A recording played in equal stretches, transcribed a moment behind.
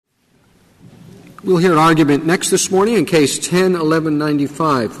We'll hear an argument next this morning in Case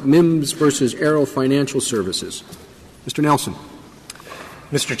 10-1195, Mims versus Arrow Financial Services. Mr. Nelson.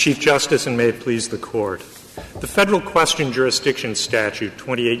 Mr. Chief Justice, and may it please the Court. The Federal Question Jurisdiction Statute,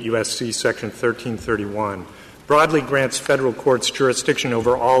 28 U.S.C. Section 1331, broadly grants federal courts jurisdiction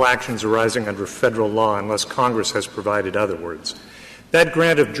over all actions arising under federal law unless Congress has provided otherwise. That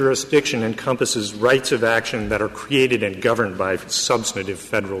grant of jurisdiction encompasses rights of action that are created and governed by substantive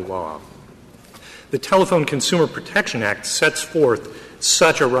federal law. The Telephone Consumer Protection Act sets forth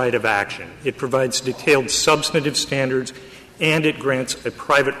such a right of action. It provides detailed substantive standards, and it grants a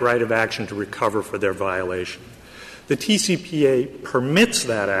private right of action to recover for their violation. The TCPA permits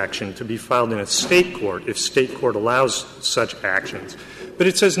that action to be filed in a state court if state court allows such actions, but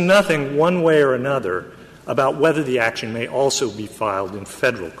it says nothing one way or another about whether the action may also be filed in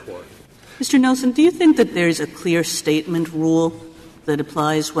federal court. Mr. Nelson, do you think that there's a clear statement rule that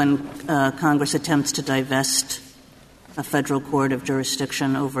applies when Congress attempts to divest a federal court of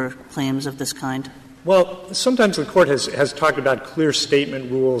jurisdiction over claims of this kind? Well, sometimes the Court has talked about clear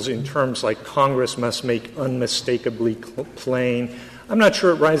statement rules in terms like Congress must make unmistakably plain. I'm not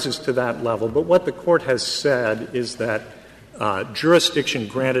sure it rises to that level, but what the Court has said is that jurisdiction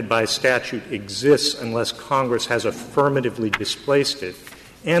granted by statute exists unless Congress has affirmatively displaced it,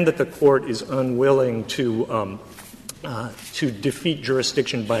 and that the Court is unwilling to defeat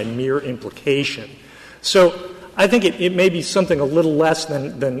jurisdiction by mere implication. So I think it may be something a little less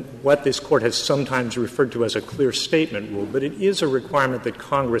than what this Court has sometimes referred to as a clear statement rule, but it is a requirement that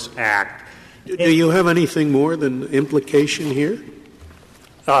Congress act. Do you have anything more than implication here?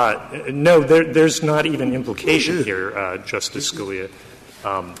 No, there's not even implication here, Justice Scalia.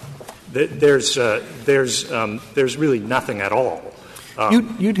 There's really nothing at all.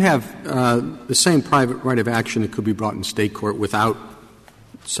 You'd have the same private right of action that could be brought in state court without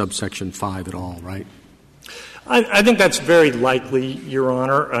subsection 5 at all, right? I think that's very likely, Your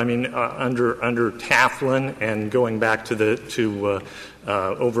Honor. I mean, under Taflin and going back to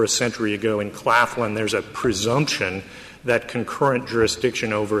over a century ago in Claflin, there's a presumption that concurrent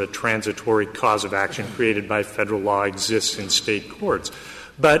jurisdiction over a transitory cause of action created by federal law exists in state courts.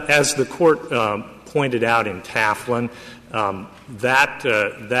 But as the Court pointed out in Taflin,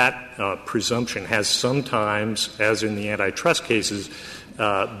 that presumption has sometimes, as in the antitrust cases,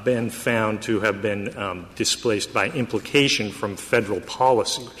 been found to have been displaced by implication from federal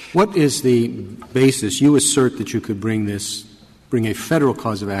policy. What is the basis? You assert that you could bring a federal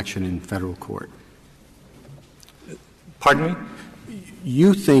cause of action in federal court. Pardon me?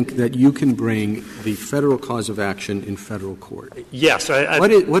 You think that you can bring the federal cause of action in federal court? Yes.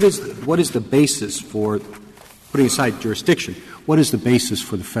 What is the basis for, putting aside jurisdiction, what is the basis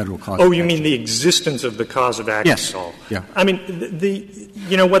for the federal cause of action? Oh, you mean the existence of the cause of action? Yes. Yeah. I mean,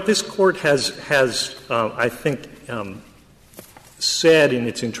 what this Court has I think, said in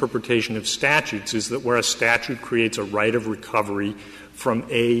its interpretation of statutes is that where a statute creates a right of recovery from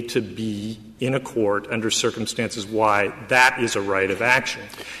A to B in a court under circumstances Y, that is a right of action.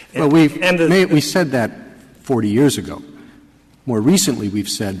 We said that 40 years ago. More recently, we've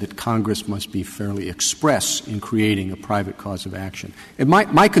said that Congress must be fairly express in creating a private cause of action. And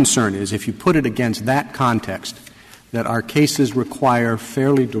my concern is if you put it against that context, that our cases require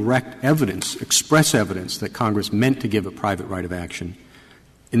fairly direct evidence, express evidence that Congress meant to give a private right of action.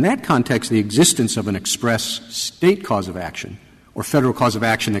 In that context, the existence of an express state cause of action or federal cause of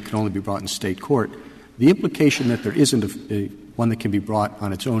action that can only be brought in state court, the implication that there isn't one that can be brought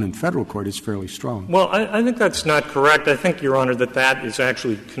on its own in federal court is fairly strong. Well, I think that's not correct. I think, Your Honor, that is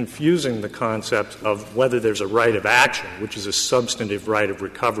actually confusing the concept of whether there's a right of action, which is a substantive right of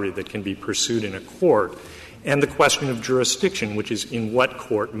recovery that can be pursued in a court, and the question of jurisdiction, which is in what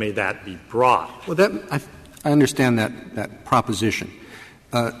court may that be brought. Well, I understand that proposition.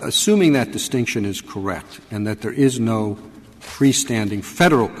 Assuming that distinction is correct and that there is no freestanding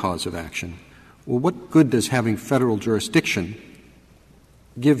federal cause of action, well, what good does having federal jurisdiction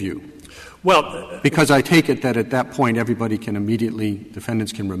give you? Well, because I take it that at that point everybody can immediately,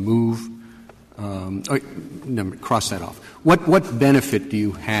 defendants can remove, cross that off. What benefit do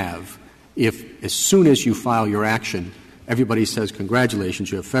you have if as soon as you file your action, everybody says,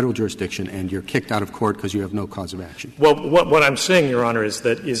 congratulations, you have federal jurisdiction and you're kicked out of court because you have no cause of action? Well, what I'm saying, Your Honor, is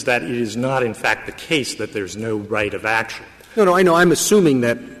that it is not in fact the case that there's no right of action. No, I know. I'm assuming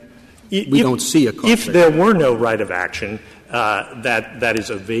that we don't see a cause if there were no right of action that is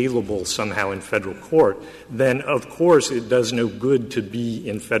available somehow in federal court, then of course it does no good to be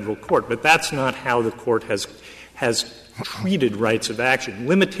in federal court. But that's not how the court has treated rights of action.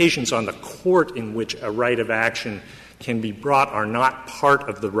 Limitations on the court in which a right of action can be brought are not part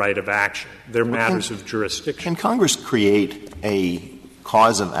of the right of action. They're matters of jurisdiction. Can Congress create a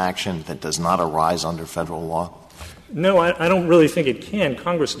cause of action that does not arise under federal law? No, I don't really think it can.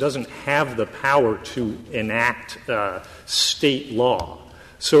 Congress doesn't have the power to enact state law.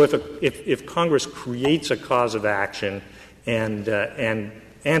 So if Congress creates a cause of action and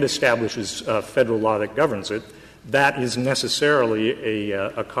establishes federal law that governs it, that is necessarily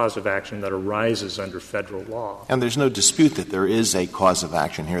a cause of action that arises under federal law. And there's no dispute that there is a cause of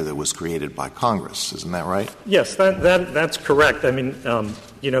action here that was created by Congress. Isn't that right? Yes, that's correct. I mean,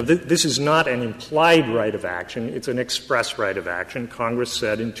 this is not an implied right of action. It's an express right of action. Congress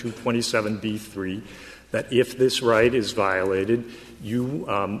said in 227b3 that if this right is violated, you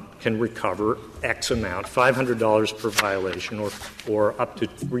can recover X amount, $500 per violation, or up to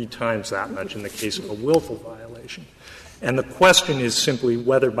 3 times that much in the case of a willful violation. And the question is simply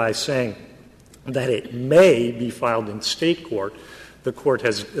whether by saying that it may be filed in state court,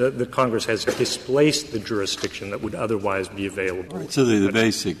 the Congress has displaced the jurisdiction that would otherwise be available. Right. So the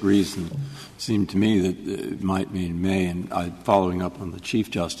basic reason seemed to me that it might mean may, and following up on the Chief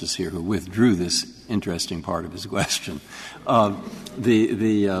Justice here, who withdrew this interesting part of his question,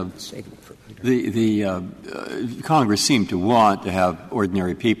 Congress seemed to want to have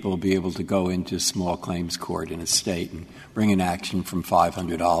ordinary people be able to go into small claims court in a state and bring an action from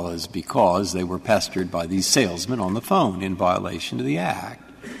 $500 because they were pestered by these salesmen on the phone in violation of the Act.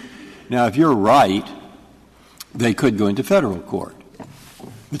 Now, if you're right, they could go into federal court,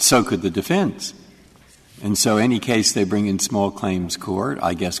 but so could the defense. And so any case they bring in small claims court,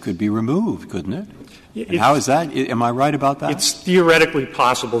 I guess, could be removed, couldn't it? And how is that? Am I right about that? It's theoretically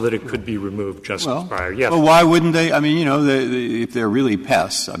possible that it could be removed, Justice Breyer. Yes. Well, why wouldn't they? I mean, if they're really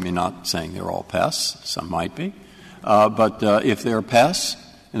pests, I mean, not saying they're all pests, some might be, but if they're pests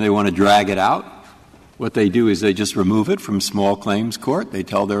and they want to drag it out, what they do is they just remove it from small claims court. They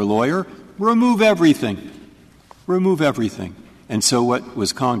tell their lawyer, remove everything. Remove everything. And so what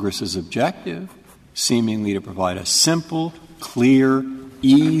was Congress's objective? Seemingly to provide a simple, clear,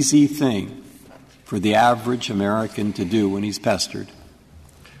 easy thing for the average American to do when he's pestered,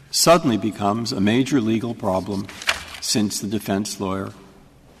 suddenly becomes a major legal problem since the defense lawyer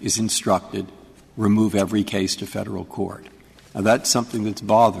is instructed, remove every case to federal court. Now, that's something that's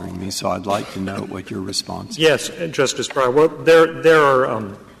bothering me, so I'd like to know what your response is. Yes, Justice Breyer. Well, there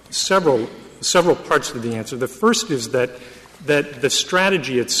are several parts to the answer. The first is that the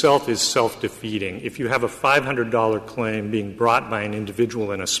strategy itself is self-defeating. If you have a $500 claim being brought by an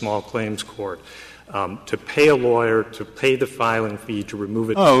individual in a small claims court, to pay a lawyer, to pay the filing fee, to remove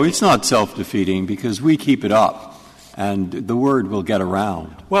it. Oh, it's not self-defeating because we keep it up, and the word will get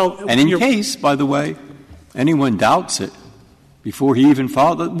around. Well, and in case, by the way, anyone doubts it before he even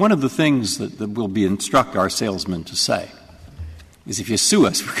filed, one of the things that we'll instruct our salesmen to say is if you sue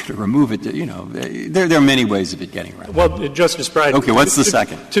us, we're going to remove it. There are many ways of it getting around. Well, Justice Breyer. Okay, what's the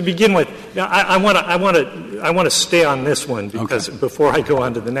second? To begin with, I want to stay on this one because before I go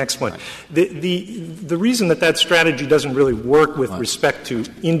on to the next one, the reason that strategy doesn't really work with respect to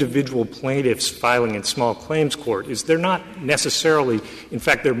individual plaintiffs filing in small claims court is they're not necessarily, in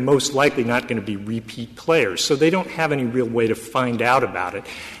fact, they're most likely not going to be repeat players, so they don't have any real way to find out about it.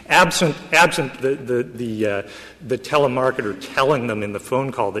 Absent the telemarketer telling them in the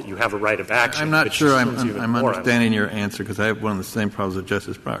phone call that you have a right of action. I'm not sure I'm understanding your answer because I have one of the same problems with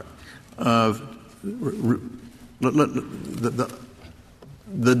Justice Breyer.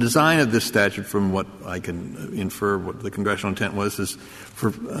 The design of this statute, from what I can infer what the congressional intent was, is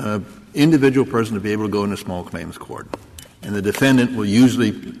for individual person to be able to go into small claims court. And the defendant will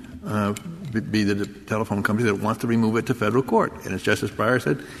usually be the telephone company that wants to remove it to federal court. And as Justice Breyer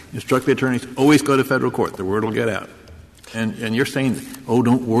said, instruct the attorneys, always go to federal court. The word will get out. And you're saying,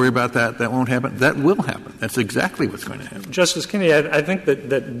 don't worry about that. That won't happen. That will happen. That's exactly what's going to happen. Justice Kennedy, I think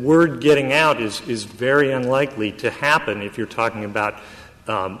that word getting out is very unlikely to happen if you're talking about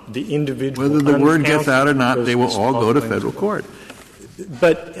the individual. Whether the word gets out or not, they will all go to federal court.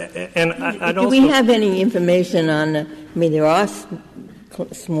 But do we have any information on? There are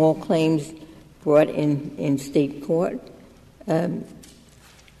small claims brought in state court.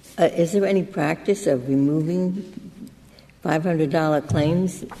 Is there any practice of removing $500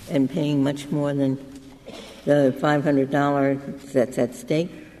 claims and paying much more than the $500 that's at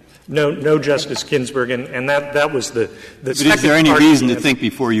stake? No, Justice Ginsburg, and that was the But is there any reason to think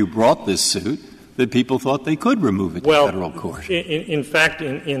before you brought this suit that people thought they could remove it to federal court. In fact,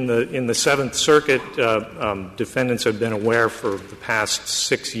 in the Seventh Circuit, defendants have been aware for the past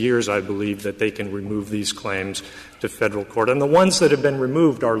 6 years, I believe, that they can remove these claims to federal court. And the ones that have been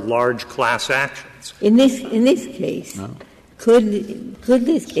removed are large class actions. In this case, could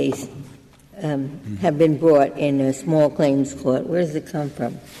this case have been brought in a small claims court? Where does it come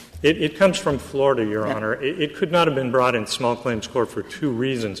from? It comes from Florida, Your Honor. It could not have been brought in small claims court for two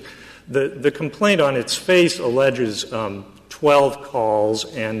reasons. The complaint on its face alleges 12 calls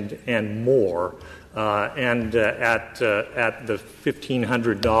and more, and at the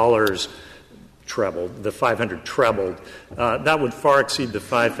 $1,500 trebled, the $500 trebled, that would far exceed the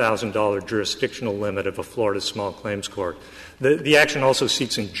 $5,000 jurisdictional limit of a Florida small claims court. The action also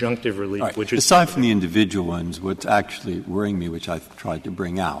seeks injunctive relief, right. which is — aside from the individual ones, what's actually worrying me, which I've tried to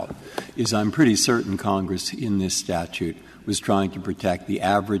bring out, is I'm pretty certain Congress in this statute was trying to protect the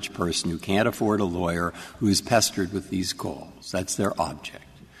average person who can't afford a lawyer, who is pestered with these calls. That's their object.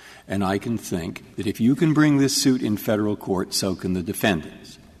 And I can think that if you can bring this suit in federal court, so can the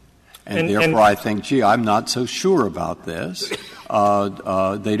defendants. And therefore I think, gee, I'm not so sure about this.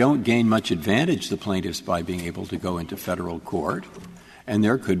 They don't gain much advantage, the plaintiffs, by being able to go into federal court. And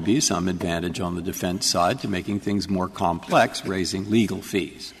there could be some advantage on the defense side to making things more complex, raising legal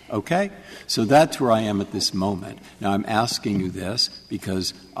fees. Okay? So that's where I am at this moment. Now, I'm asking you this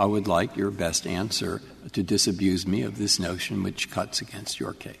because I would like your best answer to disabuse me of this notion which cuts against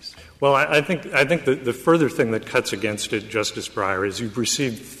your case. Well, I think the further thing that cuts against it, Justice Breyer, is you've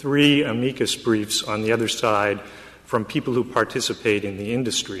received 3 amicus briefs on the other side from people who participate in the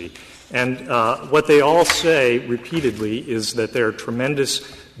industry. And what they all say repeatedly is that there are tremendous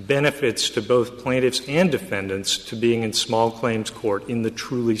benefits to both plaintiffs and defendants to being in small claims court in the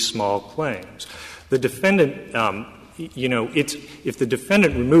truly small claims. The defendant, if the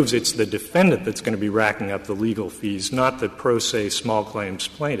defendant removes, it's the defendant that's going to be racking up the legal fees, not the pro se small claims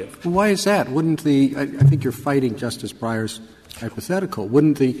plaintiff. Well, why is that? Wouldn't I think you're fighting Justice Breyer's hypothetical.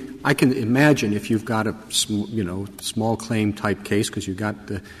 I can imagine if you've got a, small claim type case because you got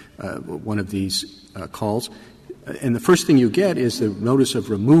one of these calls, and the first thing you get is the notice of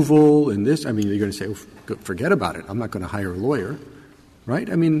removal and this. I mean, you're going to say, forget about it. I'm not going to hire a lawyer.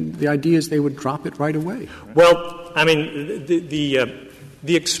 Right? I mean, the idea is they would drop it right away. Well, I mean, the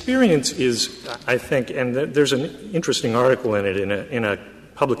experience is, I think, and there's an interesting article in it in a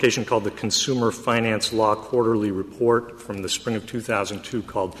publication called the Consumer Finance Law Quarterly Report from the spring of 2002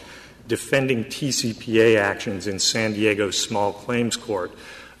 called Defending TCPA Actions in San Diego Small Claims Court.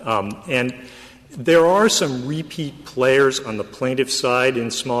 And there are some repeat players on the plaintiff side in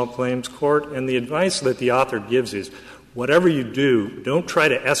small claims court, and the advice that the author gives is, whatever you do, don't try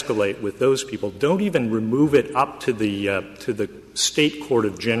to escalate with those people. Don't even remove it up to the state court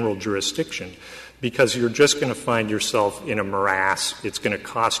of general jurisdiction, because you're just going to find yourself in a morass. It's going to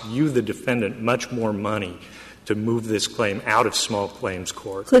cost you, the defendant, much more money to move this claim out of small claims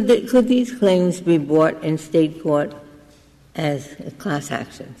court. Could these claims be brought in state court as class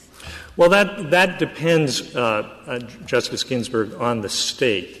actions? Well, that depends, Justice Ginsburg, on the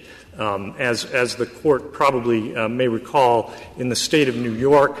state. As the Court probably may recall, in the State of New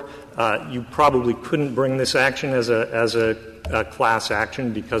York, you probably couldn't bring this action as a class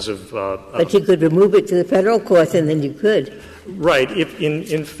action because of but you could remove it to the federal courts, and then you could. Right. If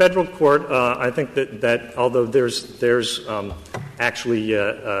in federal court, I think that although there's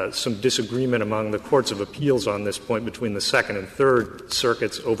actually some disagreement among the courts of appeals on this point between the Second and Third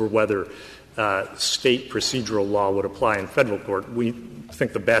Circuits over whether state procedural law would apply in federal court, we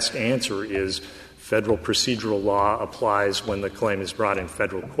think the best answer is federal procedural law applies when the claim is brought in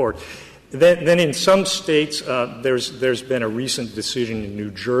federal court. Then in some states, there's been a recent decision in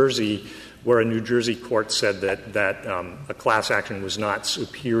New Jersey where a New Jersey court said that a class action was not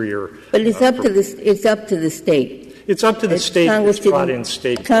superior. But it's up to the state. It's up to the state. Congress it's brought in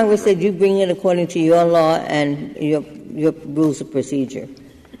state. Congress said you bring it according to your law and your rules of procedure.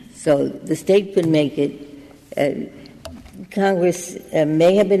 So the state could make it. Congress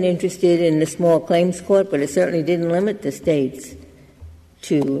may have been interested in the small claims court, but it certainly didn't limit the states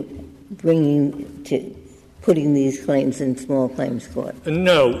to putting these claims in small claims court.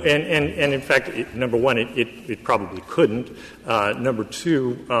 No, and in fact, number one, it probably couldn't. Number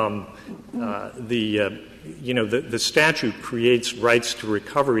two, the statute creates rights to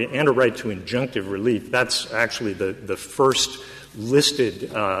recovery and a right to injunctive relief. That's actually the first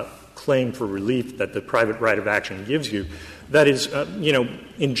listed claim for relief that the private right of action gives you. That is,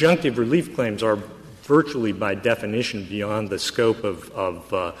 injunctive relief claims are virtually by definition beyond the scope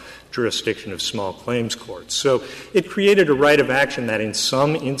of jurisdiction of small claims courts. So it created a right of action that in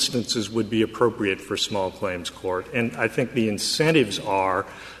some instances would be appropriate for small claims court. And I think the incentives are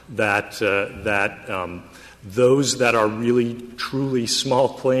that those that are really truly small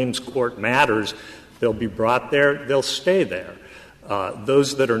claims court matters, they'll be brought there, they'll stay there.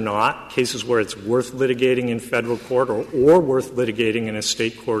 Those that are not, cases where it's worth litigating in federal court or worth litigating in a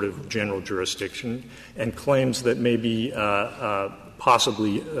state court of general jurisdiction, and claims that may be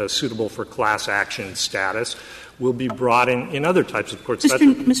possibly suitable for class action status, will be brought in other types of courts.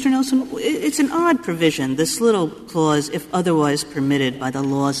 Mr. Nelson, it's an odd provision, this little clause, if otherwise permitted by the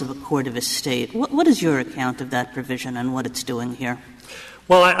laws of a court of a state. What is your account of that provision and what it's doing here?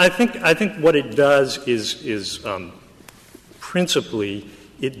 Well, I think what it does is principally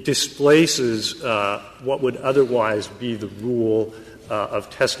it displaces what would otherwise be the rule of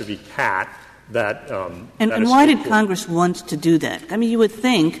test v. Cat that and why did Congress want to do that? I mean, you would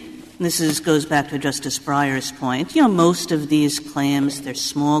think, and this goes back to Justice Breyer's point, most of these claims, they're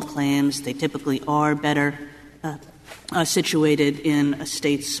small claims, they typically are better situated in a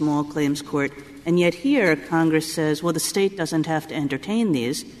state's small claims court, and yet here Congress says, well, the state doesn't have to entertain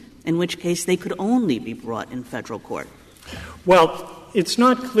these, in which case they could only be brought in federal court. Well, it's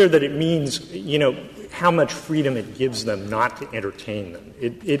not clear that it means, how much freedom it gives them not to entertain them.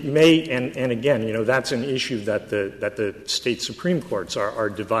 It may, and again, that's an issue that the state Supreme Courts are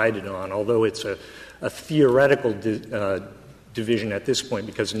divided on, although it's a theoretical division at this point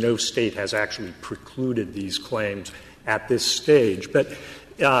because no state has actually precluded these claims at this stage. But,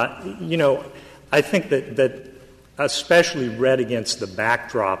 I think that especially read against the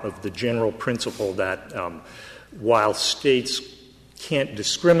backdrop of the general principle that while states can't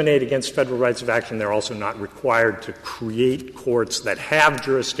discriminate against federal rights of action, they're also not required to create courts that have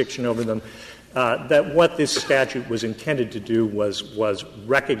jurisdiction over them, that what this statute was intended to do was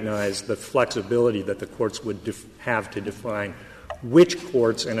recognize the flexibility that the courts would have to define which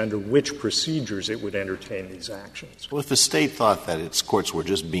courts and under which procedures it would entertain these actions. Well, if the state thought that its courts were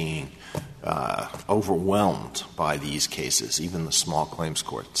just being overwhelmed by these cases, even the small claims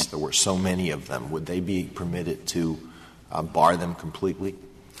courts, there were so many of them, would they be permitted to bar them completely?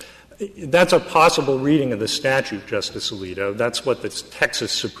 That's a possible reading of the statute, Justice Alito. That's what the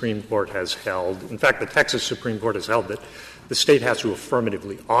Texas Supreme Court has held. In fact, the Texas Supreme Court has held that the state has to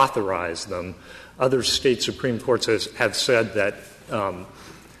affirmatively authorize them. Other state Supreme Courts have said that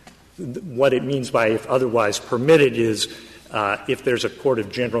what it means by if otherwise permitted is if there's a court of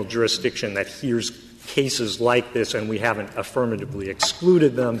general jurisdiction that hears cases like this and we haven't affirmatively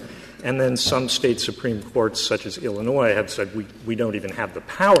excluded them. And then some state Supreme Courts, such as Illinois, have said we don't even have the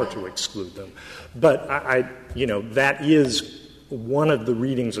power to exclude them. But that is one of the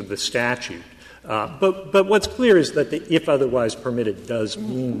readings of the statute. But what's clear is that the if otherwise permitted does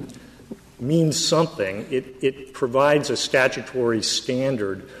mean something. It provides a statutory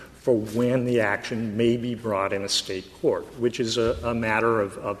standard for when the action may be brought in a state court, which is a matter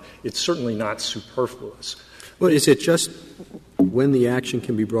of it's certainly not superfluous. Well, is it just when the action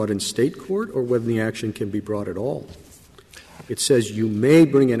can be brought in state court or when the action can be brought at all? It says you may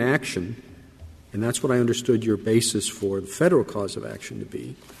bring an action, and that's what I understood your basis for the federal cause of action to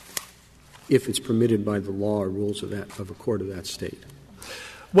be, if it's permitted by the law or rules of a court of that state.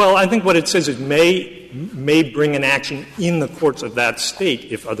 Well, I think what it says is may bring an action in the courts of that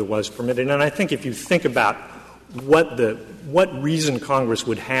state if otherwise permitted. And I think if you think about what reason Congress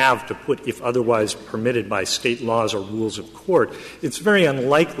would have to put if otherwise permitted by state laws or rules of court, it's very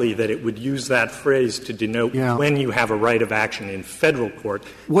unlikely that it would use that phrase to denote when you have a right of action in federal court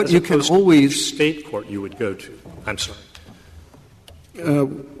what as you can always to state court you would go to. I'm sorry.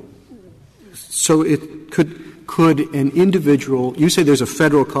 So it could an individual — you say there's a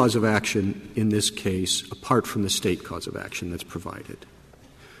federal cause of action in this case apart from the state cause of action that's provided.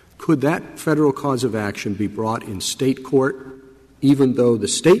 Could that federal cause of action be brought in state court even though the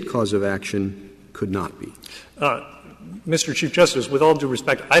state cause of action could not be? Mr. Chief Justice, with all due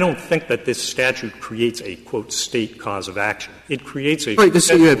respect, I don't think that this statute creates a, quote, state cause of action. It creates a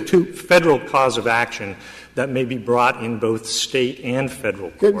federal cause of action that may be brought in both state and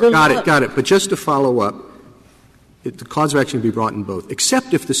federal court. Got it. But just to follow up, the cause of action can be brought in both,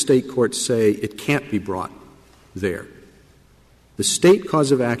 except if the state courts say it can't be brought there. The state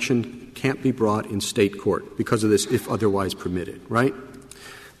cause of action can't be brought in state court because of this if otherwise permitted, right?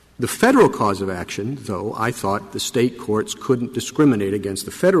 The federal cause of action, though, I thought the state courts couldn't discriminate against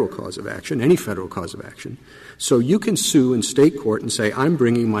the federal cause of action, any federal cause of action. So you can sue in state court and say, I'm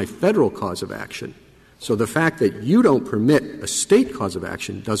bringing my federal cause of action. So the fact that you don't permit a state cause of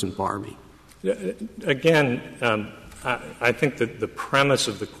action doesn't bar me. Again, I think that the premise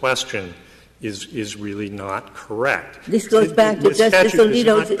of the question is really not correct. This goes back to Justice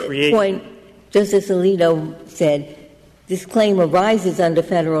Alito's point. Justice Alito said this claim arises under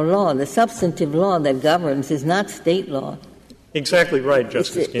federal law. The substantive law that governs is not state law. Exactly right,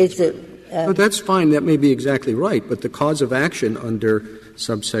 Justice Ginsburg. No, that's fine. That may be exactly right. But the cause of action under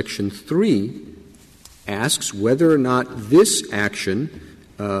subsection 3 asks whether or not this action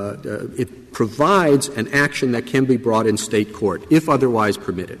it provides an action that can be brought in state court, if otherwise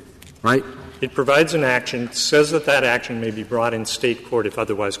permitted, right? It provides an action, says that that action may be brought in state court if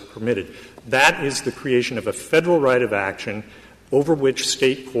otherwise permitted. That is the creation of a federal right of action over which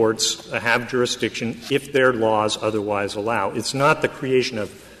state courts have jurisdiction if their laws otherwise allow. It's not the creation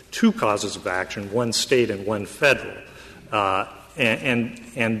of two causes of action, one state and one federal.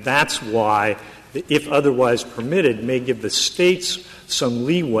 And that's why, if otherwise permitted, may give the states some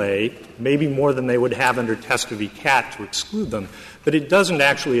leeway, maybe more than they would have under Tester v. Catt to exclude them, but it doesn't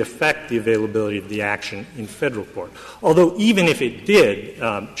actually affect the availability of the action in federal court. Although even if it did,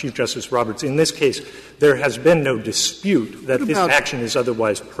 Chief Justice Roberts, in this case, there has been no dispute that this action is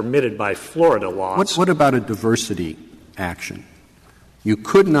otherwise permitted by Florida laws. What about a diversity action? You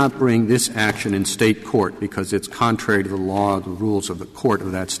could not bring this action in state court because it's contrary to the law, the rules of the court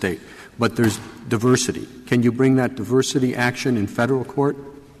of that state. But there's diversity. Can you bring that diversity action in federal court?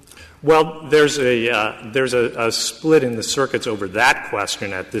 Well, there's a split in the circuits over that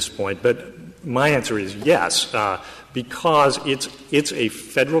question at this point, but my answer is yes, because it's a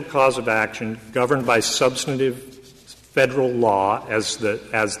federal cause of action governed by substantive federal law, as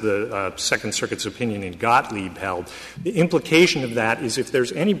the Second Circuit's opinion in Gottlieb held. The implication of that is if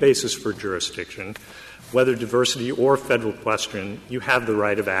there's any basis for jurisdiction, whether diversity or federal question, you have the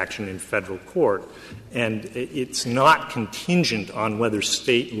right of action in federal court. And it's not contingent on whether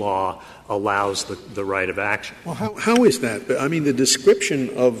state law allows the right of action. Well, how is that? I mean, the description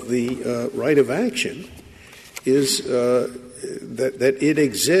of the right of action is that it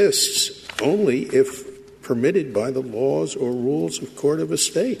exists only if permitted by the laws or rules of court of a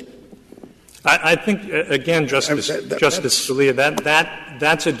state. I think, again, Justice Scalia,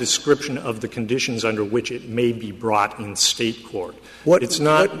 that's a description of the conditions under which it may be brought in state court. What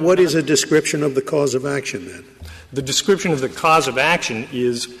is a description of the cause of action, then? The description of the cause of action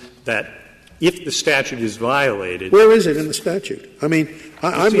is that if the statute is violated — Where is it in the statute? I mean,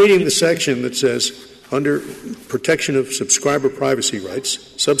 I'm reading the section that says, under protection of subscriber privacy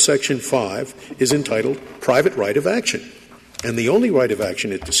rights, subsection 5 is entitled Private Right of Action. And the only right of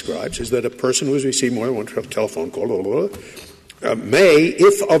action it describes is that a person who has received more than one telephone call may,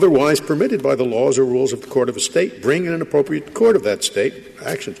 if otherwise permitted by the laws or rules of the court of a state, bring in an appropriate court of that state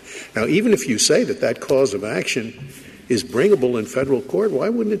actions. Now, even if you say that that cause of action is bringable in federal court, why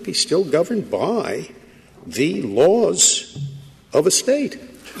wouldn't it be still governed by the laws of a state?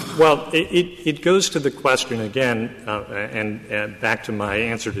 Well, it goes to the question again, and back to my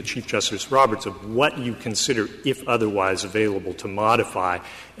answer to Chief Justice Roberts, of what you consider, if otherwise available, to modify.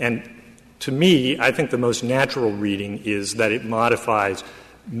 And to me, I think the most natural reading is that it modifies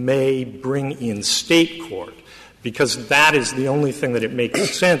may bring in state court, because that is the only thing that it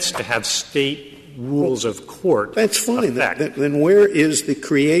makes sense to have state rules of court. That's fine. Then where is the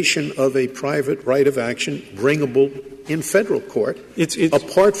creation of a private right of action bringable in federal court,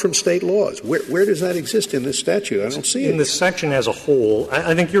 apart from state laws? Where does that exist in this statute? I don't see it. In the section as a whole,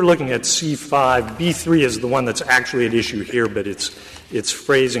 I think you're looking at C5. B3 is the one that's actually at issue here, but its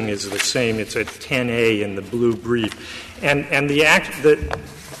phrasing is the same. It's at 10A in the blue brief. And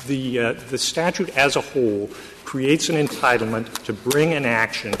the statute as a whole creates an entitlement to bring an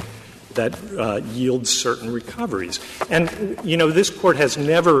action that yields certain recoveries. And, this Court has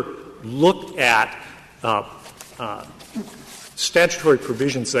never looked at statutory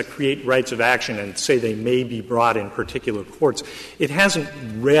provisions that create rights of action and say they may be brought in particular courts. It hasn't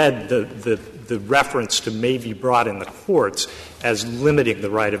read the reference to may be brought in the courts as limiting the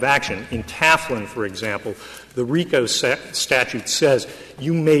right of action. In Taflin, for example, the RICO statute says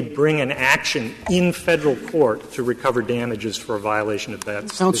you may bring an action in federal court to recover damages for a violation of that.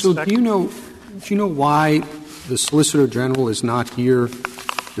 Counsel, do you know why the Solicitor General is not here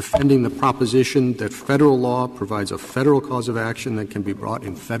defending the proposition that federal law provides a federal cause of action that can be brought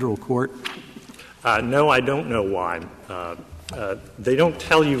in federal court? No, I don't know why. They don't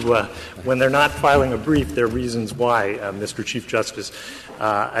tell you when they're not filing a brief their reasons why, Mr. Chief Justice.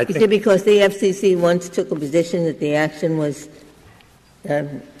 I think because the FCC once took a position that the action was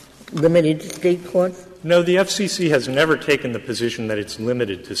limited to state courts? No, the FCC has never taken the position that it's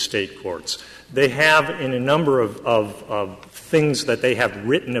limited to state courts. They have, in a number of things that they have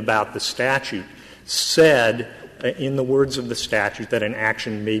written about the statute, said in the words of the statute that an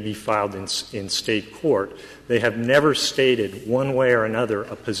action may be filed in state court. They have never stated one way or another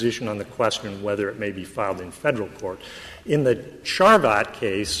a position on the question whether it may be filed in federal court. In the Charvat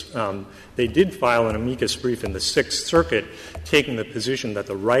case, they did file an amicus brief in the Sixth Circuit taking the position that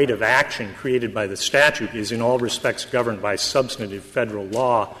the right of action created by the statute is in all respects governed by substantive federal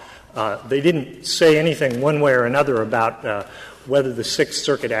law. They didn't say anything one way or another about whether the Sixth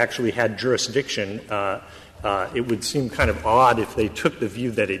Circuit actually had jurisdiction. It would seem kind of odd if they took the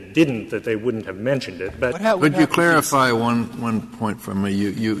view that it didn't, that they wouldn't have mentioned it. But would you clarify one point for me?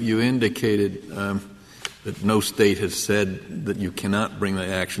 You indicated that no state has said that you cannot bring the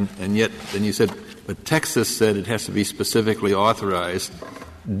action, and yet then you said, but Texas said it has to be specifically authorized.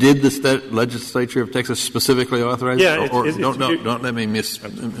 Did the legislature of Texas specifically authorize it? Or don't let me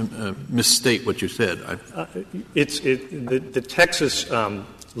misstate what you said. The Texas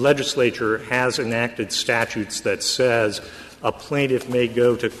legislature has enacted statutes that says a plaintiff may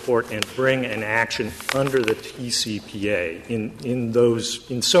go to court and bring an action under the TCPA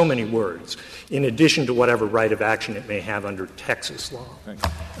in so many words, in addition to whatever right of action it may have under Texas law.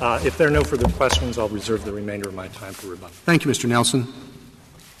 If there are no further questions, I'll reserve the remainder of my time for rebuttal. Thank you, Mr. Nelson.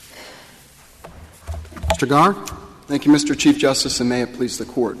 Mr. Garre. Thank you, Mr. Chief Justice, and may it please the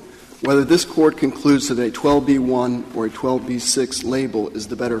Court. Whether this Court concludes that a 12b1 or a 12b6 label is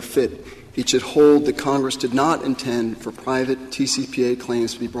the better fit, it should hold that Congress did not intend for private TCPA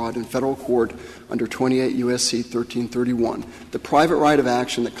claims to be brought in federal court under 28 U.S.C. 1331. The private right of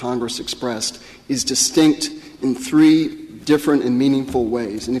action that Congress expressed is distinct in three different and meaningful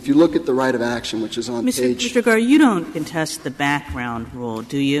ways. And if you look at the right of action, which is on page... Mr. Garre, you don't contest the background rule,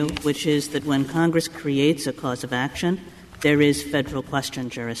 do you, which is that when Congress creates a cause of action, there is federal question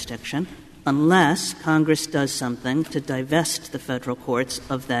jurisdiction, unless Congress does something to divest the federal courts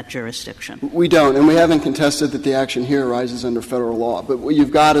of that jurisdiction. We don't, and we haven't contested that the action here arises under federal law. But what you've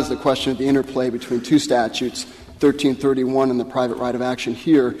got is the question of the interplay between two statutes, 1331 and the private right of action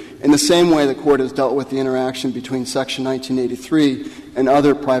here, in the same way the Court has dealt with the interaction between Section 1983 and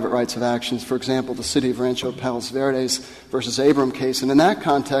other private rights of actions, for example, the City of Rancho Palos Verdes versus Abram case. And in that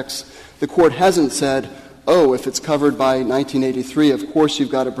context, the Court hasn't said, if it's covered by 1983, of course you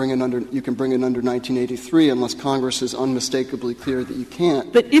can bring it under 1983 unless Congress is unmistakably clear that you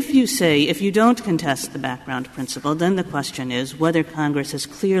can't. But if you don't contest the background principle, then the question is whether Congress has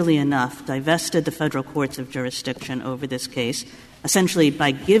clearly enough divested the federal courts of jurisdiction over this case, essentially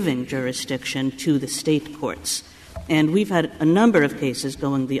by giving jurisdiction to the state courts. And we've had a number of cases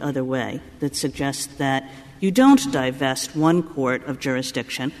going the other way that suggest that you don't divest one court of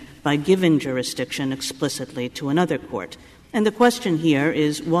jurisdiction by giving jurisdiction explicitly to another court. And the question here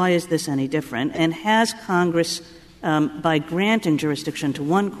is, why is this any different? And has Congress, by granting jurisdiction to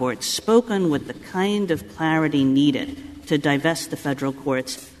one court, spoken with the kind of clarity needed to divest the federal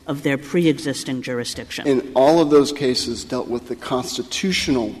courts of their pre-existing jurisdiction? And all of those cases dealt with the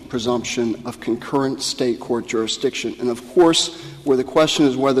constitutional presumption of concurrent state court jurisdiction. And, of course, where the question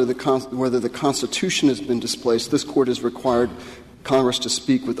is whether the Constitution has been displaced, this Court has required Congress to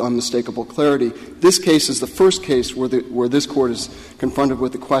speak with unmistakable clarity. This case is the first case where this Court is confronted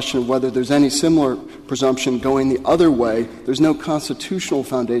with the question of whether there's any similar presumption going the other way. There's no constitutional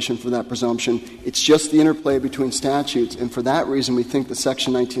foundation for that presumption. It's just the interplay between statutes, and for that reason we think the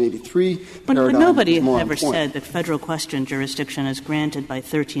Section 1983 paradigm But nobody is more has ever on point. said that federal question jurisdiction as granted by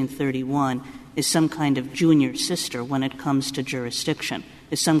 1331 is some kind of junior sister when it comes to jurisdiction,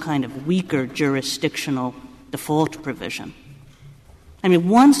 is some kind of weaker jurisdictional default provision. I mean,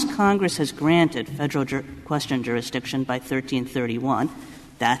 once Congress has granted federal question jurisdiction by 1331,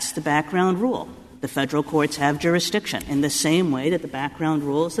 that's the background rule. The federal courts have jurisdiction in the same way that the background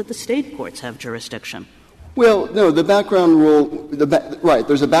rule is that the state courts have jurisdiction. Well, no, the background rule right,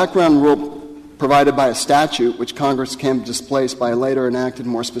 there's a background rule provided by a statute, which Congress can displace by a later enacted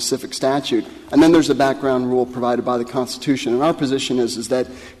more specific statute. And then there's a background rule provided by the Constitution. And our position is that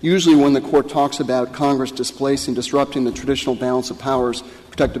usually when the Court talks about Congress displacing, disrupting the traditional balance of powers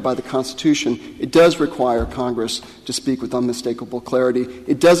protected by the Constitution, it does require Congress to speak with unmistakable clarity.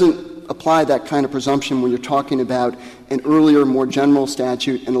 It doesn't apply that kind of presumption when you're talking about an earlier, more general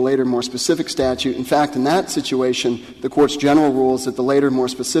statute and a later, more specific statute. In fact, in that situation, the Court's general rule is that the later, more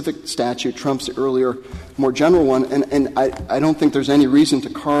specific statute trumps the earlier, more general one. And I don't think there's any reason to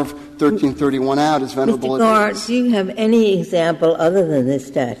carve 1331 out as venerable Mr. Garre, do you have any example other than this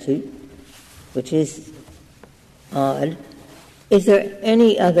statute, which is odd, Is there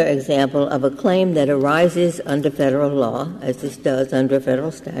any other example of a claim that arises under federal law, as this does under a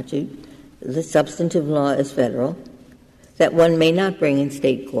federal statute, the substantive law is federal, that one may not bring in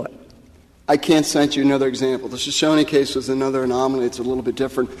state court? I can't cite you another example. The Shoshone case was another anomaly. It's a little bit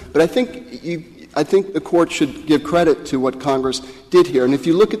different. But I think the Court should give credit to what Congress did here. And if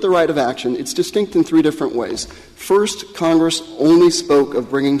you look at the right of action, it's distinct in three different ways. First, Congress only spoke of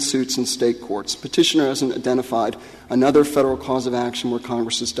bringing suits in state courts. Petitioner hasn't identified another federal cause of action where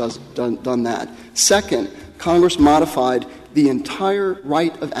Congress has done that. Second, Congress modified the entire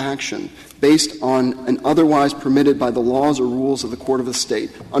right of action based on an otherwise permitted by the laws or rules of the court of the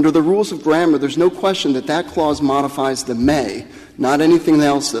state. Under the rules of grammar, there's no question that that clause modifies the may, not anything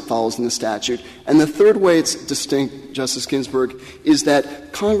else that follows in the statute. And the third way it's distinct, Justice Ginsburg, is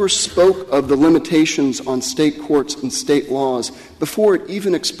that Congress spoke of the limitations on state courts and state laws before it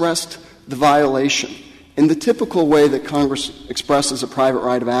even expressed the violation. In the typical way that Congress expresses a private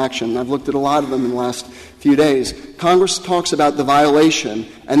right of action, and I've looked at a lot of them in the last few days, Congress talks about the violation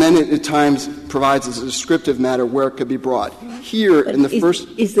and then it at times provides as a descriptive matter where it could be brought. Here, in the first...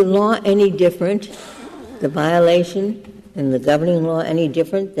 Is the law any different, the violation and the governing law any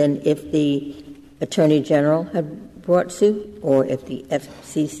different than if the Attorney General had brought suit or if the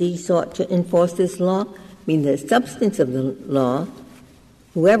FCC sought to enforce this law? I mean, the substance of the law,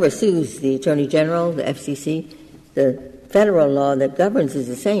 whoever sues, the Attorney General, the FCC, the federal law that governs is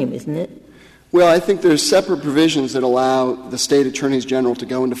the same, isn't it? Well, I think there's separate provisions that allow the state attorneys general to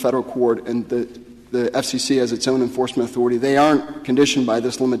go into federal court, and the FCC has its own enforcement authority. They aren't conditioned by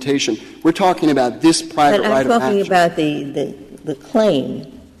this limitation. We're talking about this private right of action. I'm talking about the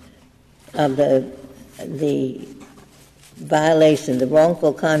claim of the violation, the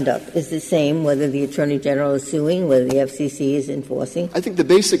wrongful conduct, is the same whether the Attorney General is suing, whether the FCC is enforcing? I think the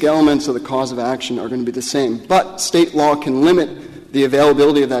basic elements of the cause of action are going to be the same, but state law can limit the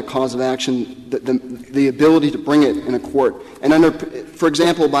availability of that cause of action, the ability to bring it in a court. And under, for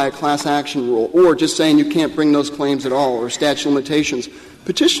example, by a class action rule, or just saying you can't bring those claims at all, or statute of limitations.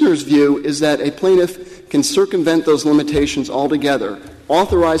 Petitioner's view is that a plaintiff can circumvent those limitations altogether,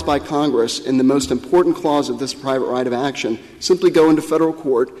 authorized by Congress in the most important clause of this private right of action, simply go into federal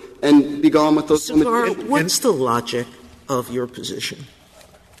court and be gone with those limitations. What's the logic of your position?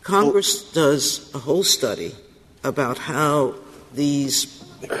 Congress does a whole study about how these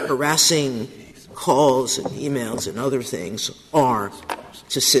harassing calls and emails and other things are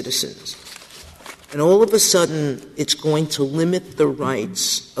to citizens. And all of a sudden, it's going to limit the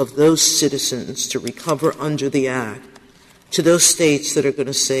rights of those citizens to recover under the Act to those states that are going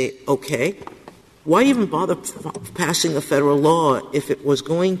to say, okay, why even bother passing a federal law if it was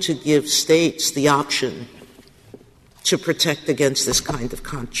going to give states the option to protect against this kind of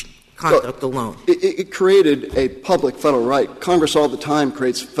conduct alone? It created a public federal right. Congress all the time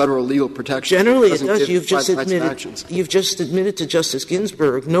creates federal legal protection. Generally, it does. You've just admitted to Justice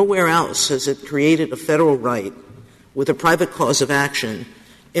Ginsburg, nowhere else has it created a federal right with a private cause of action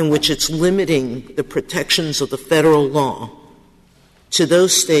in which it's limiting the protections of the federal law to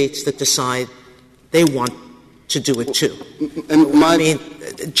those states that decide they want to do it too.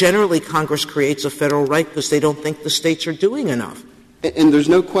 Generally, Congress creates a federal right because they don't think the states are doing enough. And there's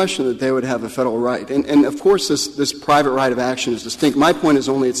no question that they would have a federal right. And of course, this private right of action is distinct. My point is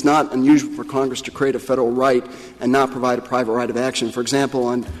only it's not unusual for Congress to create a federal right and not provide a private right of action. For example,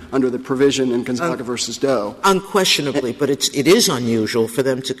 under the provision in Gonzaga versus Doe. Unquestionably, but it is unusual for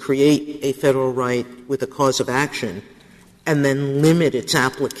them to create a federal right with a cause of action and then limit its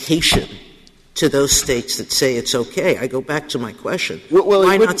application to those states that say it's okay. I go back to my question.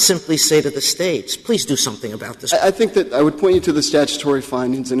 Why not simply say to the states, please do something about this? I think that I would point you to the statutory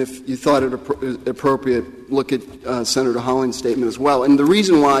findings, and if you thought it appropriate, look at Senator Holling's statement as well. And the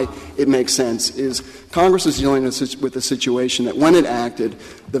reason why it makes sense is Congress is dealing with a situation that when it acted,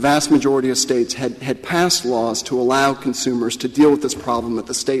 the vast majority of states had passed laws to allow consumers to deal with this problem at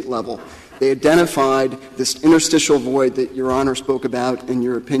the state level. They identified this interstitial void that Your Honor spoke about in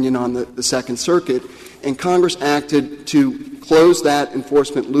your opinion on the Second Circuit, and Congress acted to close that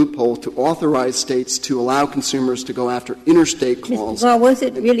enforcement loophole to authorize states to allow consumers to go after interstate calls. Well, was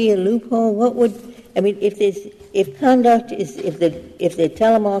it really a loophole? What would — I mean, if conduct is — if the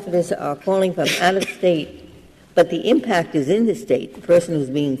telemarketers are calling from out of state, but the impact is in the state, the person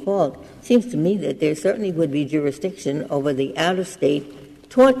who's being called, it seems to me that there certainly would be jurisdiction over the out-of-state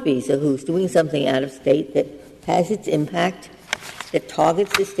tortfeasor who's doing something out of state that has its impact, that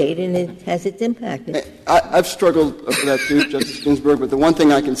targets the state, and it has its impact. I've struggled with that too, Justice Ginsburg, but the one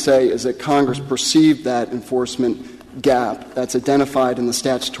thing I can say is that Congress perceived that enforcement gap that's identified in the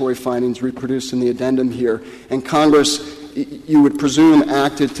statutory findings reproduced in the addendum here, and Congress you would presume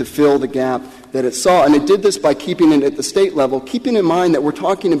acted to fill the gap that it saw. And it did this by keeping it at the state level, keeping in mind that we're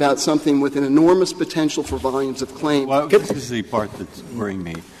talking about something with an enormous potential for volumes of claims. Well, this is the part that's worrying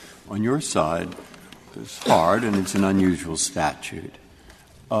me. On your side, it's hard and it's an unusual statute.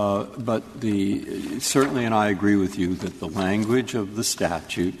 But certainly, and I agree with you, that the language of the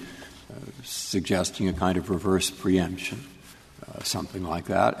statute suggesting a kind of reverse preemption, something like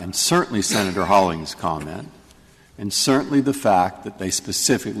that, and certainly Senator Hollings' comment, and certainly the fact that they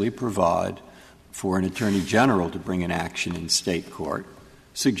specifically provide for an attorney general to bring an action in state court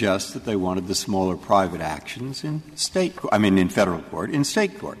suggests that they wanted the smaller private actions in in federal court, in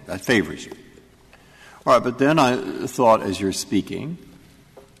state court. That favors you. All right, but then I thought, as you're speaking,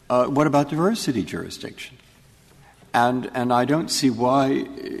 what about diversity jurisdiction? And I don't see why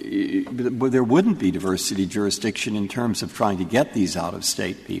there wouldn't be diversity jurisdiction in terms of trying to get these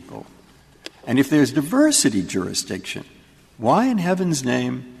out-of-state people. And if there's diversity jurisdiction, why in heaven's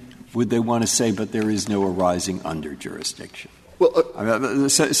name would they want to say, but there is no arising under jurisdiction? Well,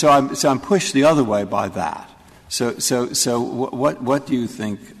 so I'm pushed the other way by that. So what do you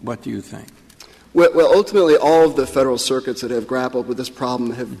think? What do you think? Well, ultimately, all of the federal circuits that have grappled with this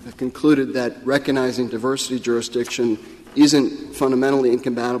problem have concluded that recognizing diversity jurisdiction isn't fundamentally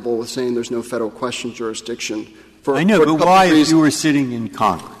incompatible with saying there's no federal question jurisdiction. I know, but why, if you were sitting in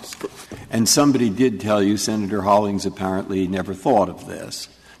Congress and somebody did tell you, Senator Hollings apparently never thought of this,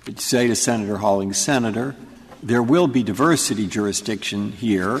 but you say to Senator Hollings, Senator, there will be diversity jurisdiction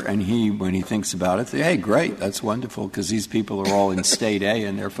here, and he, when he thinks about it, say, hey, great, that's wonderful, because these people are all in State A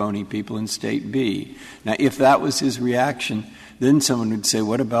and they're phony people in State B. Now, if that was his reaction, then someone would say,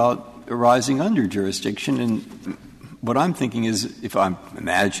 what about arising under jurisdiction? And what I'm thinking is, if I'm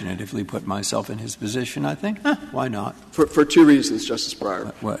imaginatively put myself in his position, I think, why not? For two reasons, Justice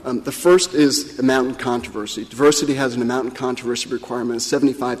Breyer. What? The first is amount in controversy. Diversity has an amount in controversy requirement of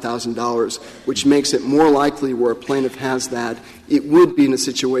 $75,000, which makes it more likely where a plaintiff has that, it would be in a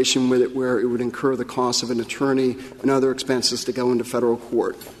situation where it would incur the cost of an attorney and other expenses to go into federal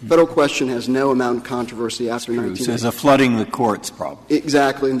court. Federal question has no amount in controversy after 1980. So there's a flooding the courts problem.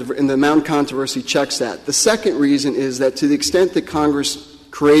 Exactly, and the amount in controversy checks that. The second reason is that to the extent that Congress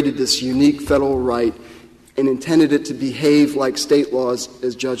created this unique federal right and intended it to behave like state laws,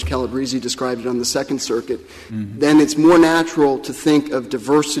 as Judge Calabresi described it on the Second Circuit, then it's more natural to think of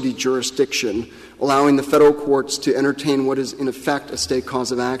diversity jurisdiction, allowing the federal courts to entertain what is in effect a state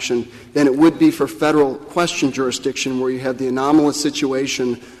cause of action, than it would be for federal question jurisdiction, where you have the anomalous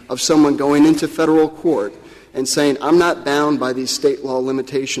situation of someone going into federal court and saying, I'm not bound by these state law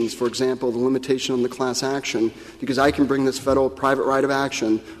limitations, for example, the limitation on the class action, because I can bring this federal private right of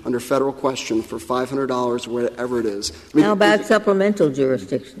action under federal question for $500 or whatever it is. How about supplemental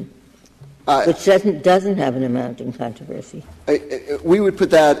jurisdiction, which doesn't have an amount in controversy? We would put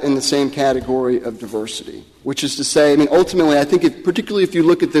that in the same category of diversity, which is to say, ultimately, I think particularly if you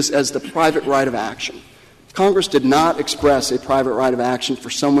look at this as the private right of action, Congress did not express a private right of action for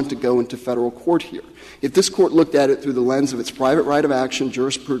someone to go into federal court here. If this Court looked at it through the lens of its private right of action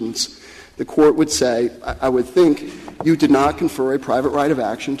jurisprudence, the Court would say, I would think, you did not confer a private right of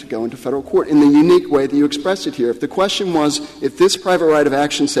action to go into federal court in the unique way that you expressed it here. If the question was, if this private right of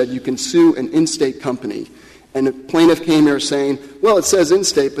action said you can sue an in-state company, and a plaintiff came here saying, well, it says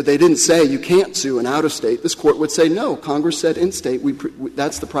in-state, but they didn't say you can't sue an out-of-state, this Court would say, no, Congress said in-state.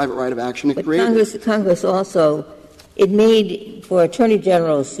 That's the private right of action it created. But Congress also, it made, for Attorney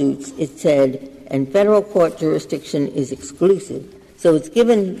General suits, it said, and federal court jurisdiction is exclusive. So it's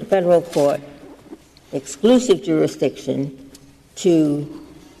given the federal court exclusive jurisdiction to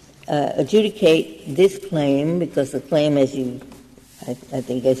adjudicate this claim, because the claim, as you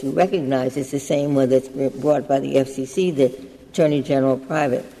recognize, is the same whether it's brought by the FCC, the Attorney General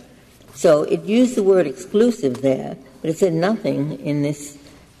private. So it used the word exclusive there, but it said nothing in this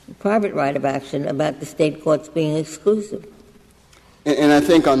private right of action about the state courts being exclusive. And I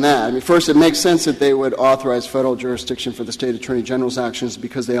think on that, first, it makes sense that they would authorize federal jurisdiction for the state attorney general's actions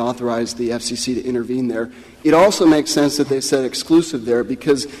because they authorized the FCC to intervene there. It also makes sense that they said exclusive there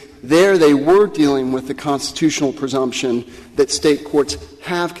because there they were dealing with the constitutional presumption that state courts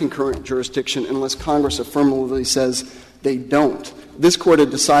have concurrent jurisdiction unless Congress affirmatively says they don't. This Court had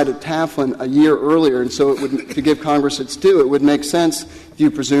decided Taflin a year earlier, and so it would, to give Congress its due, it would make sense, if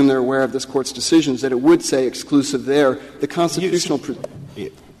you presume they're aware of this Court's decisions, that it would say exclusive there. The constitutional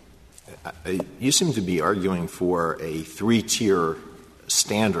you seem to be arguing for a three-tier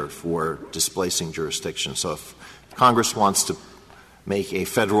standard for displacing jurisdiction. So if Congress wants to make a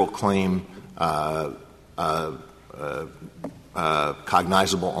federal claim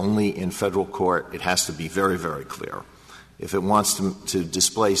cognizable only in federal court, it has to be very, very clear. If it wants to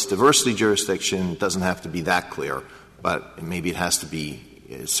displace diversity jurisdiction, it doesn't have to be that clear, but maybe it has to be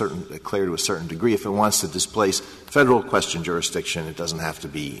clear to a certain degree. If it wants to displace federal question jurisdiction, it doesn't have to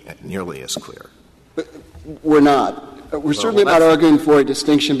be nearly as clear. But we're not. We're certainly not arguing for a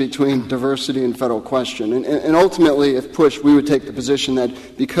distinction between diversity and federal question. And ultimately, if pushed, we would take the position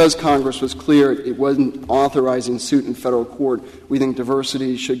that because Congress was clear it wasn't authorizing suit in federal court, we think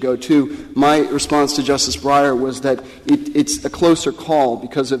diversity should go too. My response to Justice Breyer was that it's a closer call